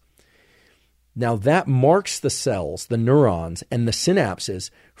alertness. Now that marks the cells, the neurons, and the synapses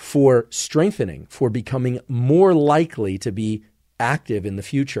for strengthening, for becoming more likely to be active in the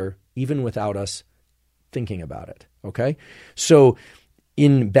future, even without us thinking about it. Okay? So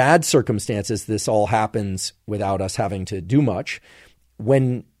in bad circumstances, this all happens without us having to do much.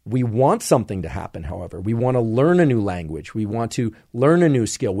 When we want something to happen, however, we want to learn a new language, we want to learn a new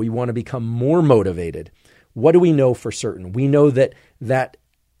skill, we want to become more motivated. What do we know for certain? We know that that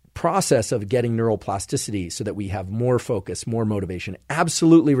process of getting neuroplasticity so that we have more focus, more motivation,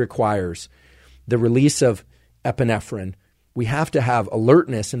 absolutely requires the release of epinephrine. We have to have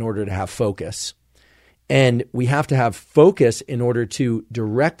alertness in order to have focus. And we have to have focus in order to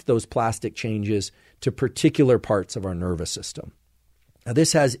direct those plastic changes to particular parts of our nervous system. Now,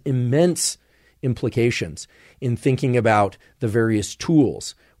 this has immense implications in thinking about the various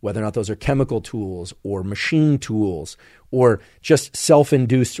tools, whether or not those are chemical tools or machine tools or just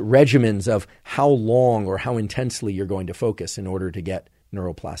self-induced regimens of how long or how intensely you're going to focus in order to get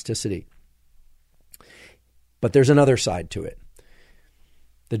neuroplasticity. But there's another side to it.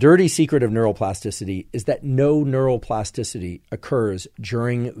 The dirty secret of neuroplasticity is that no neuroplasticity occurs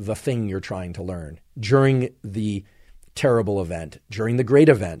during the thing you're trying to learn, during the terrible event, during the great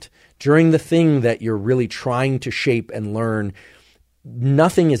event, during the thing that you're really trying to shape and learn.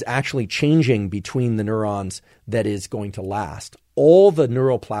 Nothing is actually changing between the neurons that is going to last. All the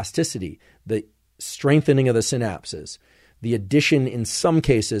neuroplasticity, the strengthening of the synapses, the addition in some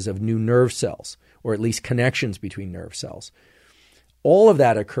cases of new nerve cells, or at least connections between nerve cells. All of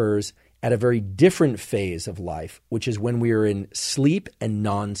that occurs at a very different phase of life, which is when we are in sleep and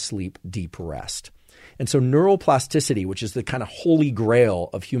non-sleep deep rest. And so neuroplasticity, which is the kind of holy grail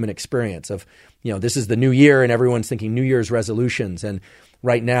of human experience of, this is the new year and everyone's thinking New Year's resolutions. And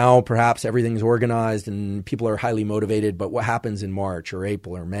right now, perhaps everything's organized and people are highly motivated, but what happens in March or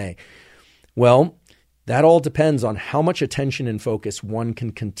April or May? Well, that all depends on how much attention and focus one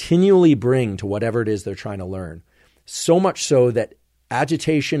can continually bring to whatever it is they're trying to learn. So much so that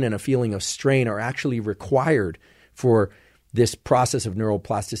agitation and a feeling of strain are actually required for this process of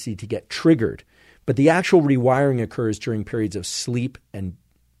neuroplasticity to get triggered. But the actual rewiring occurs during periods of sleep and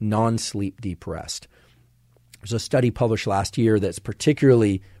non-sleep deep rest. There's a study published last year that's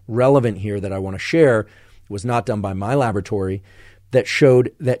particularly relevant here that I want to share. It was not done by my laboratory, that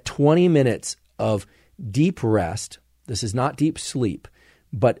showed that 20 minutes of deep rest, this is not deep sleep,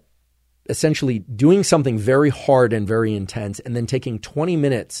 but essentially doing something very hard and very intense and then taking 20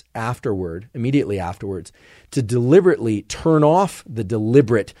 minutes immediately afterwards, to deliberately turn off the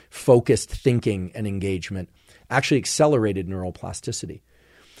deliberate focused thinking and engagement actually accelerated neuroplasticity.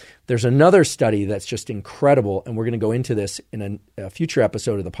 There's another study that's just incredible, and we're going to go into this in a future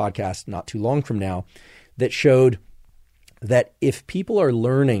episode of the podcast not too long from now, that showed that if people are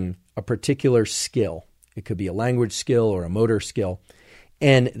learning a particular skill, it could be a language skill or a motor skill,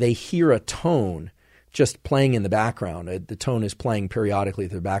 and they hear a tone just playing in the background. The tone is playing periodically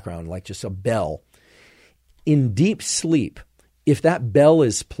in the background, like just a bell. In deep sleep, if that bell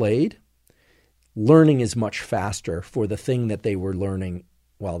is played, learning is much faster for the thing that they were learning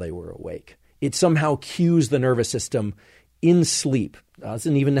while they were awake. It somehow cues the nervous system in sleep. It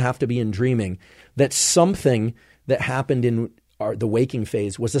doesn't even have to be in dreaming, that something that happened in the waking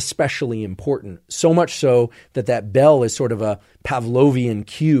phase was especially important, so much so that that bell is sort of a Pavlovian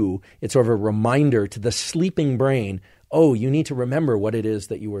cue. It's sort of a reminder to the sleeping brain, oh, you need to remember what it is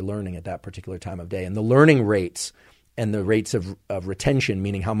that you were learning at that particular time of day. And the learning rates and the rates of retention,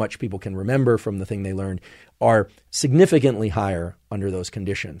 meaning how much people can remember from the thing they learned, are significantly higher under those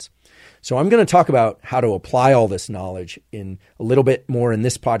conditions. So I'm going to talk about how to apply all this knowledge in a little bit more in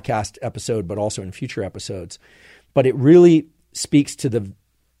this podcast episode, but also in future episodes. But it really speaks to the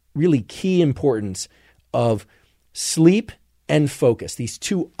really key importance of sleep and focus, these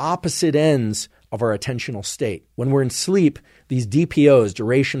two opposite ends of our attentional state. When we're in sleep, these DPOs,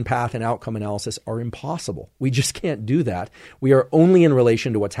 duration, path, and outcome analysis, are impossible. We just can't do that. We are only in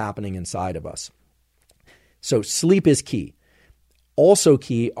relation to what's happening inside of us. So sleep is key. Also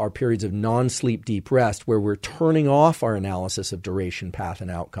key are periods of non-sleep deep rest where we're turning off our analysis of duration, path,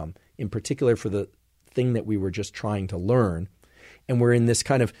 and outcome, in particular for the thing that we were just trying to learn. And we're in this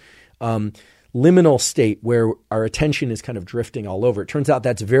kind of liminal state where our attention is kind of drifting all over. It turns out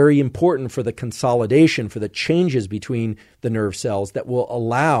that's very important for the consolidation, for the changes between the nerve cells that will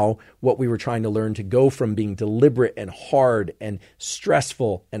allow what we were trying to learn to go from being deliberate and hard and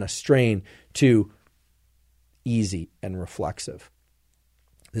stressful and a strain to easy and reflexive.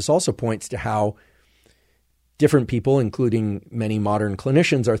 This also points to how different people, including many modern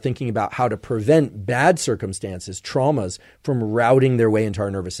clinicians, are thinking about how to prevent bad circumstances, traumas, from routing their way into our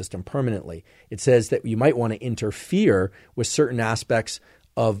nervous system permanently. It says that you might want to interfere with certain aspects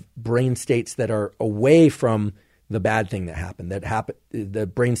of brain states that are away from the bad thing that happened, the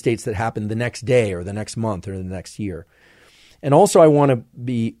brain states that happen the next day or the next month or the next year. And also I want to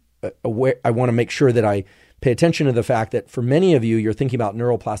be aware, I want to make sure that I pay attention to the fact that for many of you, you're thinking about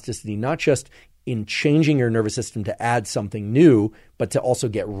neuroplasticity not just in changing your nervous system to add something new, but to also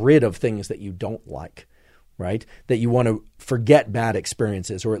get rid of things that you don't like, right? That you want to forget bad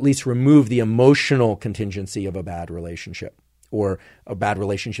experiences or at least remove the emotional contingency of a bad relationship or a bad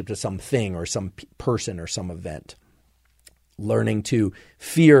relationship to something or some person or some event. Learning to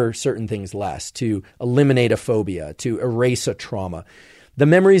fear certain things less, to eliminate a phobia, to erase a trauma. The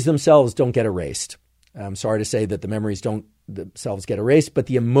memories themselves don't get erased. I'm sorry to say that the memories don't themselves get erased, but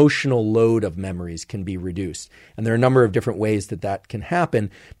the emotional load of memories can be reduced. And there are a number of different ways that that can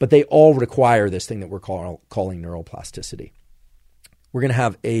happen, but they all require this thing that we're calling neuroplasticity. We're going to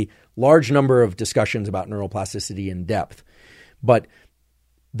have a large number of discussions about neuroplasticity in depth, but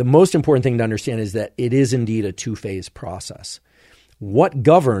the most important thing to understand is that it is indeed a two-phase process. What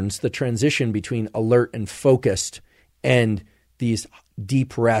governs the transition between alert and focused and these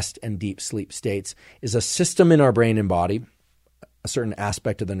deep rest and deep sleep states is a system in our brain and body, a certain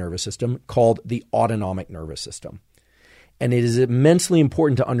aspect of the nervous system called the autonomic nervous system. And it is immensely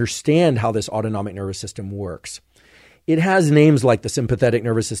important to understand how this autonomic nervous system works. It has names like the sympathetic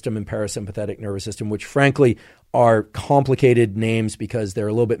nervous system and parasympathetic nervous system, which frankly are complicated names because they're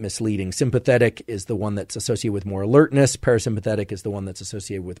a little bit misleading. Sympathetic is the one that's associated with more alertness. Parasympathetic is the one that's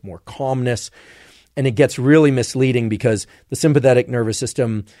associated with more calmness. And it gets really misleading because the sympathetic nervous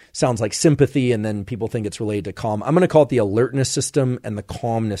system sounds like sympathy, and then people think it's related to calm. I'm going to call it the alertness system and the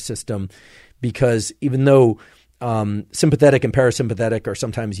calmness system because even though sympathetic and parasympathetic are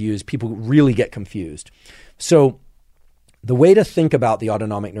sometimes used, people really get confused. So the way to think about the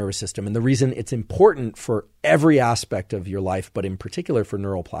autonomic nervous system, and the reason it's important for every aspect of your life, but in particular for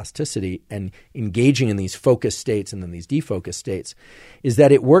neuroplasticity and engaging in these focused states and then these defocused states, is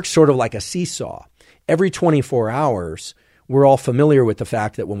that it works sort of like a seesaw. Every 24 hours, we're all familiar with the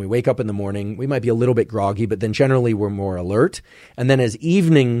fact that when we wake up in the morning, we might be a little bit groggy, but then generally we're more alert. And then as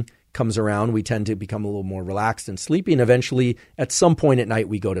evening comes around, we tend to become a little more relaxed and sleepy. And eventually, at some point at night,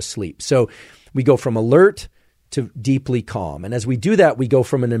 we go to sleep. So we go from alert to deeply calm. And as we do that, we go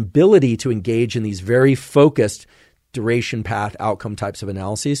from an ability to engage in these very focused duration, path, outcome types of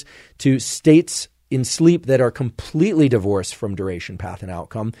analyses to states in sleep that are completely divorced from duration, path, and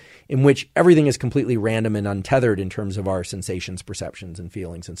outcome, in which everything is completely random and untethered in terms of our sensations, perceptions, and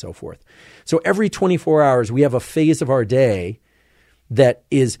feelings, and so forth. So every 24 hours, we have a phase of our day that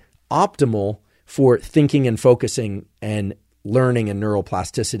is optimal for thinking and focusing and learning and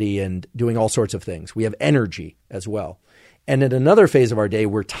neuroplasticity and doing all sorts of things. We have energy as well. And at another phase of our day,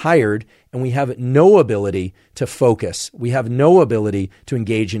 we're tired and we have no ability to focus. We have no ability to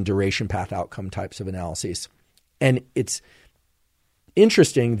engage in duration, path, outcome types of analyses. And it's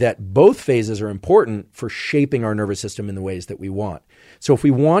interesting that both phases are important for shaping our nervous system in the ways that we want. So if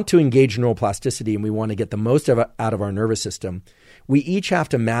we want to engage neuroplasticity and we want to get the most out of our nervous system, we each have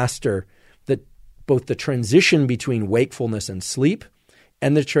to master both the transition between wakefulness and sleep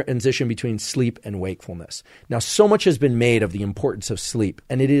and the transition between sleep and wakefulness. Now, so much has been made of the importance of sleep,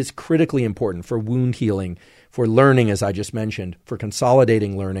 and it is critically important for wound healing, for learning, as I just mentioned, for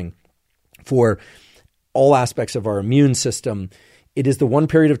consolidating learning, for all aspects of our immune system. It is the one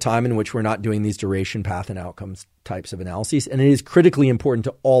period of time in which we're not doing these duration, path, and outcomes types of analyses, and it is critically important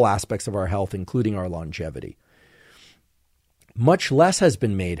to all aspects of our health, including our longevity. Much less has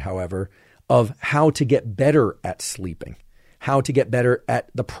been made, however, of how to get better at sleeping, how to get better at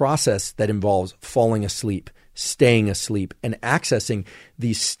the process that involves falling asleep, staying asleep, and accessing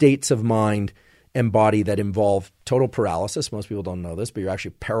these states of mind and body that involve total paralysis. Most people don't know this, but you're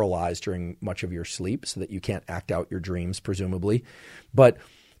actually paralyzed during much of your sleep so that you can't act out your dreams, presumably. But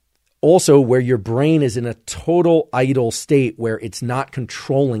also where your brain is in a total idle state where it's not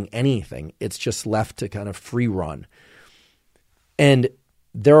controlling anything. It's just left to kind of free run. And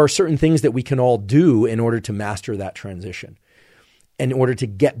there are certain things that we can all do in order to master that transition, in order to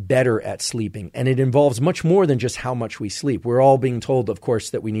get better at sleeping. And it involves much more than just how much we sleep. We're all being told, of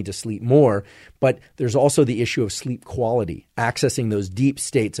course, that we need to sleep more, but there's also the issue of sleep quality, accessing those deep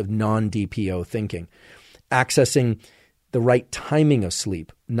states of non-DPO thinking, accessing the right timing of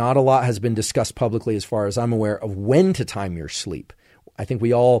sleep. Not a lot has been discussed publicly, as far as I'm aware, of when to time your sleep. I think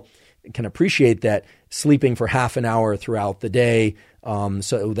we all can appreciate that sleeping for half an hour throughout the day,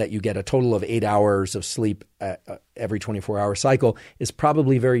 so that you get a total of 8 hours of sleep every 24-hour cycle, is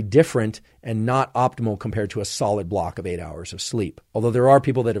probably very different and not optimal compared to a solid block of 8 hours of sleep. Although there are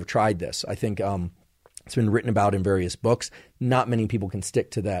people that have tried this. I think it's been written about in various books. Not many people can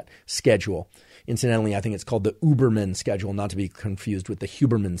stick to that schedule. Incidentally, I think it's called the Huberman schedule, not to be confused with the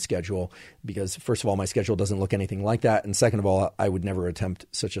Huberman schedule, because first of all, my schedule doesn't look anything like that. And second of all, I would never attempt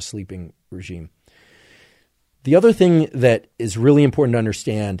such a sleeping regime. The other thing that is really important to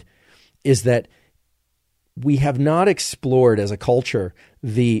understand is that we have not explored as a culture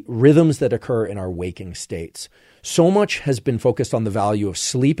the rhythms that occur in our waking states. So much has been focused on the value of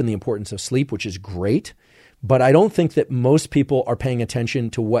sleep and the importance of sleep, which is great. But I don't think that most people are paying attention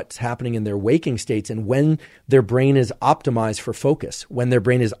to what's happening in their waking states and when their brain is optimized for focus, when their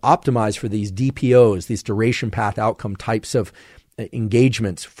brain is optimized for these DPOs, these duration path outcome types of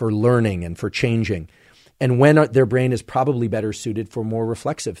engagements for learning and for changing, and when their brain is probably better suited for more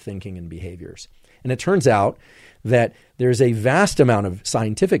reflexive thinking and behaviors. And it turns out that there's a vast amount of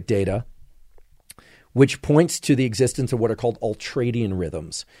scientific data which points to the existence of what are called ultradian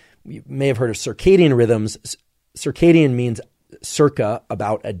rhythms. You may have heard of circadian rhythms. Circadian means circa,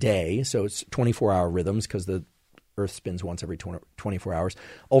 about a day. So it's 24-hour rhythms because the Earth spins once every 24 hours.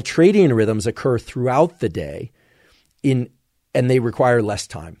 Ultradian rhythms occur throughout the day and they require less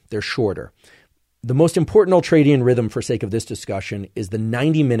time. They're shorter. The most important ultradian rhythm, for sake of this discussion, is the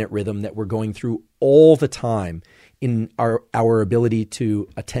 90-minute rhythm that we're going through all the time in our ability to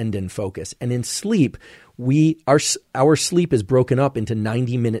attend and focus. And in sleep, our sleep is broken up into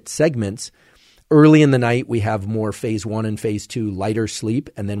 90-minute segments. Early in the night, we have more phase 1 and phase 2 lighter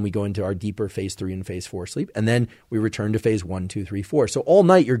sleep, and then we go into our deeper phase 3 and phase 4 sleep, and then we return to phase 1, 2, 3, 4. So all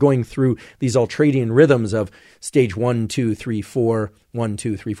night, you're going through these ultradian rhythms of stage 1, 2, 3, 4, 1,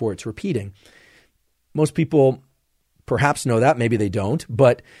 2, 3, 4. It's repeating. Most people perhaps know that, maybe they don't,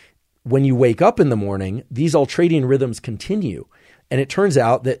 but when you wake up in the morning, these ultradian rhythms continue. And it turns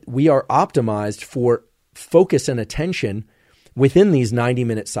out that we are optimized for focus and attention within these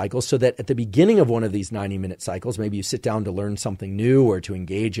 90-minute cycles, so that at the beginning of one of these 90-minute cycles, maybe you sit down to learn something new or to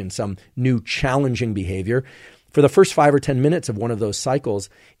engage in some new challenging behavior. For the first 5 or 10 minutes of one of those cycles,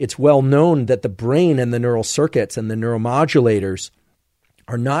 it's well known that the brain and the neural circuits and the neuromodulators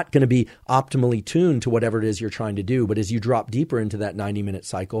are not going to be optimally tuned to whatever it is you're trying to do. But as you drop deeper into that 90-minute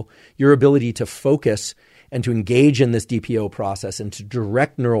cycle, your ability to focus and to engage in this DPO process and to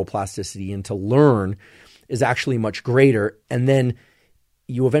direct neural plasticity and to learn is actually much greater. And then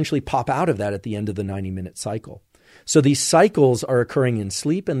you eventually pop out of that at the end of the 90-minute cycle. So these cycles are occurring in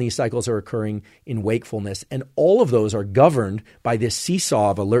sleep and these cycles are occurring in wakefulness. And all of those are governed by this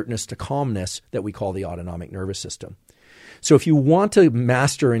seesaw of alertness to calmness that we call the autonomic nervous system. So if you want to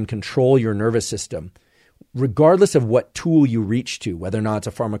master and control your nervous system, regardless of what tool you reach to, whether or not it's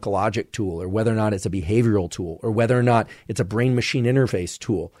a pharmacologic tool or whether or not it's a behavioral tool or whether or not it's a brain-machine interface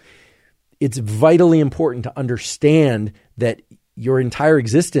tool, it's vitally important to understand that your entire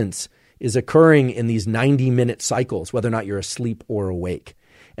existence is occurring in these 90-minute cycles, whether or not you're asleep or awake.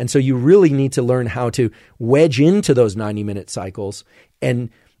 And so you really need to learn how to wedge into those 90-minute cycles.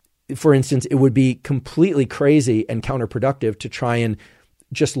 And for instance, it would be completely crazy and counterproductive to try and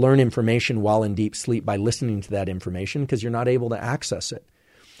just learn information while in deep sleep by listening to that information because you're not able to access it.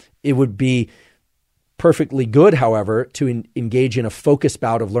 It would be perfectly good, however, to engage in a focus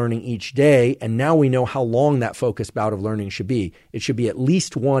bout of learning each day. And now we know how long that focus bout of learning should be. It should be at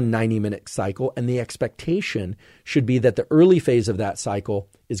least one 90-minute cycle. And the expectation should be that the early phase of that cycle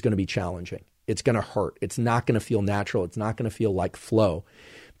is going to be challenging. It's going to hurt. It's not going to feel natural. It's not going to feel like flow.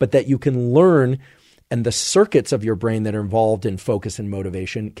 But that you can learn, and the circuits of your brain that are involved in focus and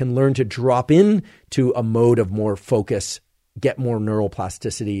motivation can learn to drop into a mode of more focus, get more neural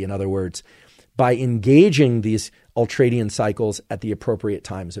plasticity, in other words, by engaging these ultradian cycles at the appropriate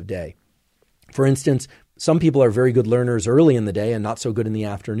times of day. For instance, some people are very good learners early in the day and not so good in the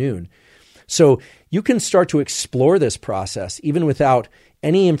afternoon. So you can start to explore this process even without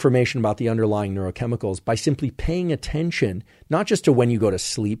any information about the underlying neurochemicals by simply paying attention, not just to when you go to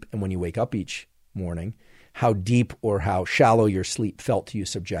sleep and when you wake up each morning, how deep or how shallow your sleep felt to you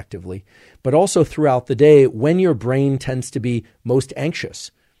subjectively, but also throughout the day when your brain tends to be most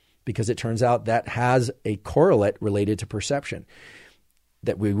anxious, because it turns out that has a correlate related to perception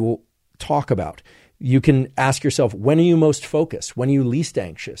that we will talk about. You can ask yourself, when are you most focused? When are you least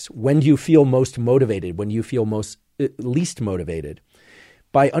anxious? When do you feel most motivated? When do you feel least motivated?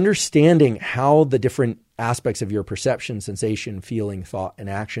 By understanding how the different aspects of your perception, sensation, feeling, thought, and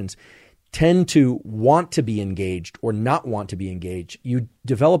actions tend to want to be engaged or not want to be engaged, you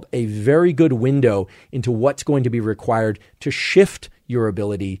develop a very good window into what's going to be required to shift your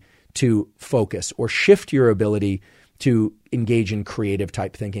ability to focus or shift your ability to engage in creative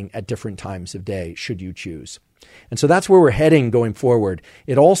type thinking at different times of day, should you choose. And so that's where we're heading going forward.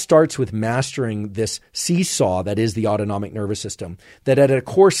 It all starts with mastering this seesaw that is the autonomic nervous system, that at a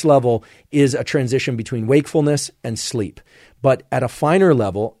coarse level is a transition between wakefulness and sleep. But at a finer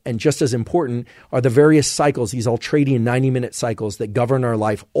level, and just as important, are the various cycles, these ultradian 90-minute cycles that govern our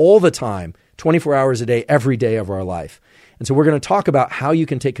life all the time, 24 hours a day, every day of our life. And so we're going to talk about how you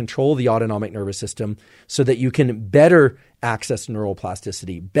can take control of the autonomic nervous system so that you can better access neural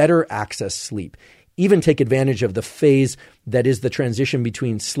plasticity, better access sleep, even take advantage of the phase that is the transition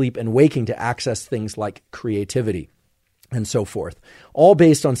between sleep and waking to access things like creativity and so forth. All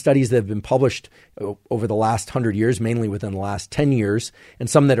based on studies that have been published over the last 100 years, mainly within the last 10 years, and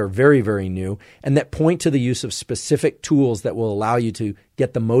some that are very, very new, and that point to the use of specific tools that will allow you to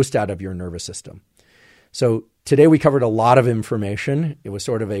get the most out of your nervous system. So today we covered a lot of information. It was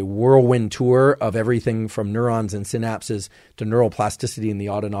sort of a whirlwind tour of everything from neurons and synapses to neural plasticity in the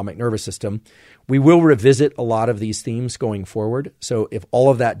autonomic nervous system. We will revisit a lot of these themes going forward. So if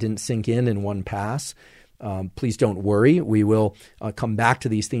all of that didn't sink in one pass, please don't worry. We will come back to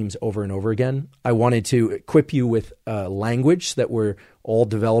these themes over and over again. I wanted to equip you with language that we're all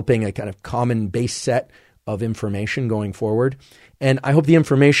developing a kind of common base set of information going forward. And I hope the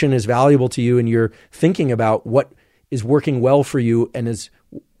information is valuable to you and you're thinking about what is working well for you and is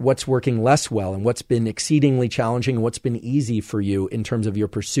what's working less well and what's been exceedingly challenging and what's been easy for you in terms of your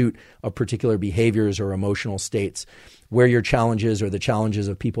pursuit of particular behaviors or emotional states, where your challenges or the challenges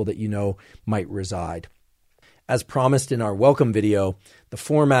of people that you know might reside. As promised in our welcome video, the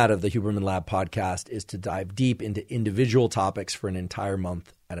format of the Huberman Lab podcast is to dive deep into individual topics for an entire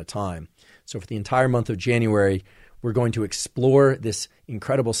month at a time. So for the entire month of January, we're going to explore this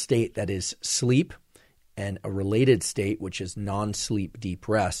incredible state that is sleep and a related state, which is non-sleep deep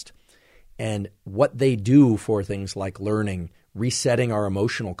rest, and what they do for things like learning, resetting our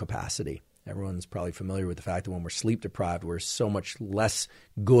emotional capacity. Everyone's probably familiar with the fact that when we're sleep deprived, we're so much less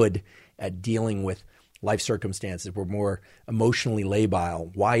good at dealing with life circumstances. We're more emotionally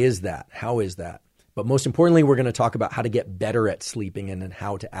labile. Why is that? How is that? But most importantly, we're going to talk about how to get better at sleeping and then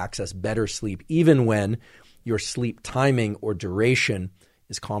how to access better sleep, even when your sleep timing or duration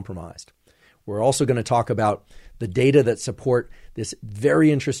is compromised. We're also going to talk about the data that support this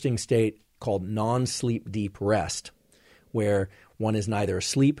very interesting state called non-sleep deep rest, where one is neither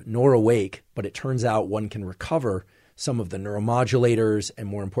asleep nor awake, but it turns out one can recover some of the neuromodulators and,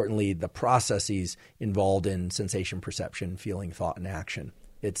 more importantly, the processes involved in sensation, perception, feeling, thought, and action.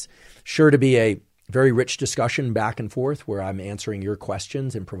 It's sure to be a very rich discussion back and forth where I'm answering your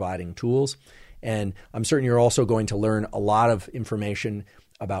questions and providing tools. And I'm certain you're also going to learn a lot of information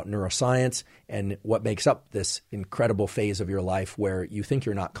about neuroscience and what makes up this incredible phase of your life where you think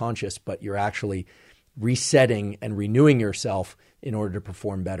you're not conscious, but you're actually resetting and renewing yourself in order to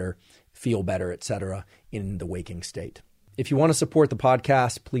perform better, feel better, etc., in the waking state. If you want to support the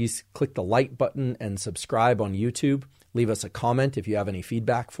podcast, please click the like button and subscribe on YouTube. Leave us a comment if you have any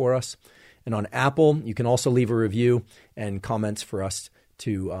feedback for us. And on Apple, you can also leave a review and comments for us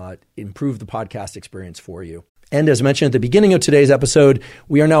to improve the podcast experience for you. And as mentioned at the beginning of today's episode,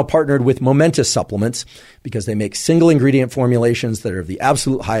 we are now partnered with Momentous Supplements because they make single ingredient formulations that are of the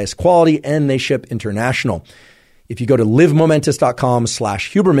absolute highest quality and they ship international. If you go to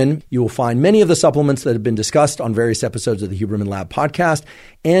livemomentous.com/Huberman, you will find many of the supplements that have been discussed on various episodes of the Huberman Lab podcast,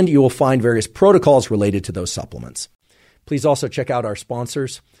 and you will find various protocols related to those supplements. Please also check out our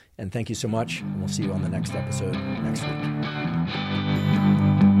sponsors, and thank you so much. And we'll see you on the next episode next week.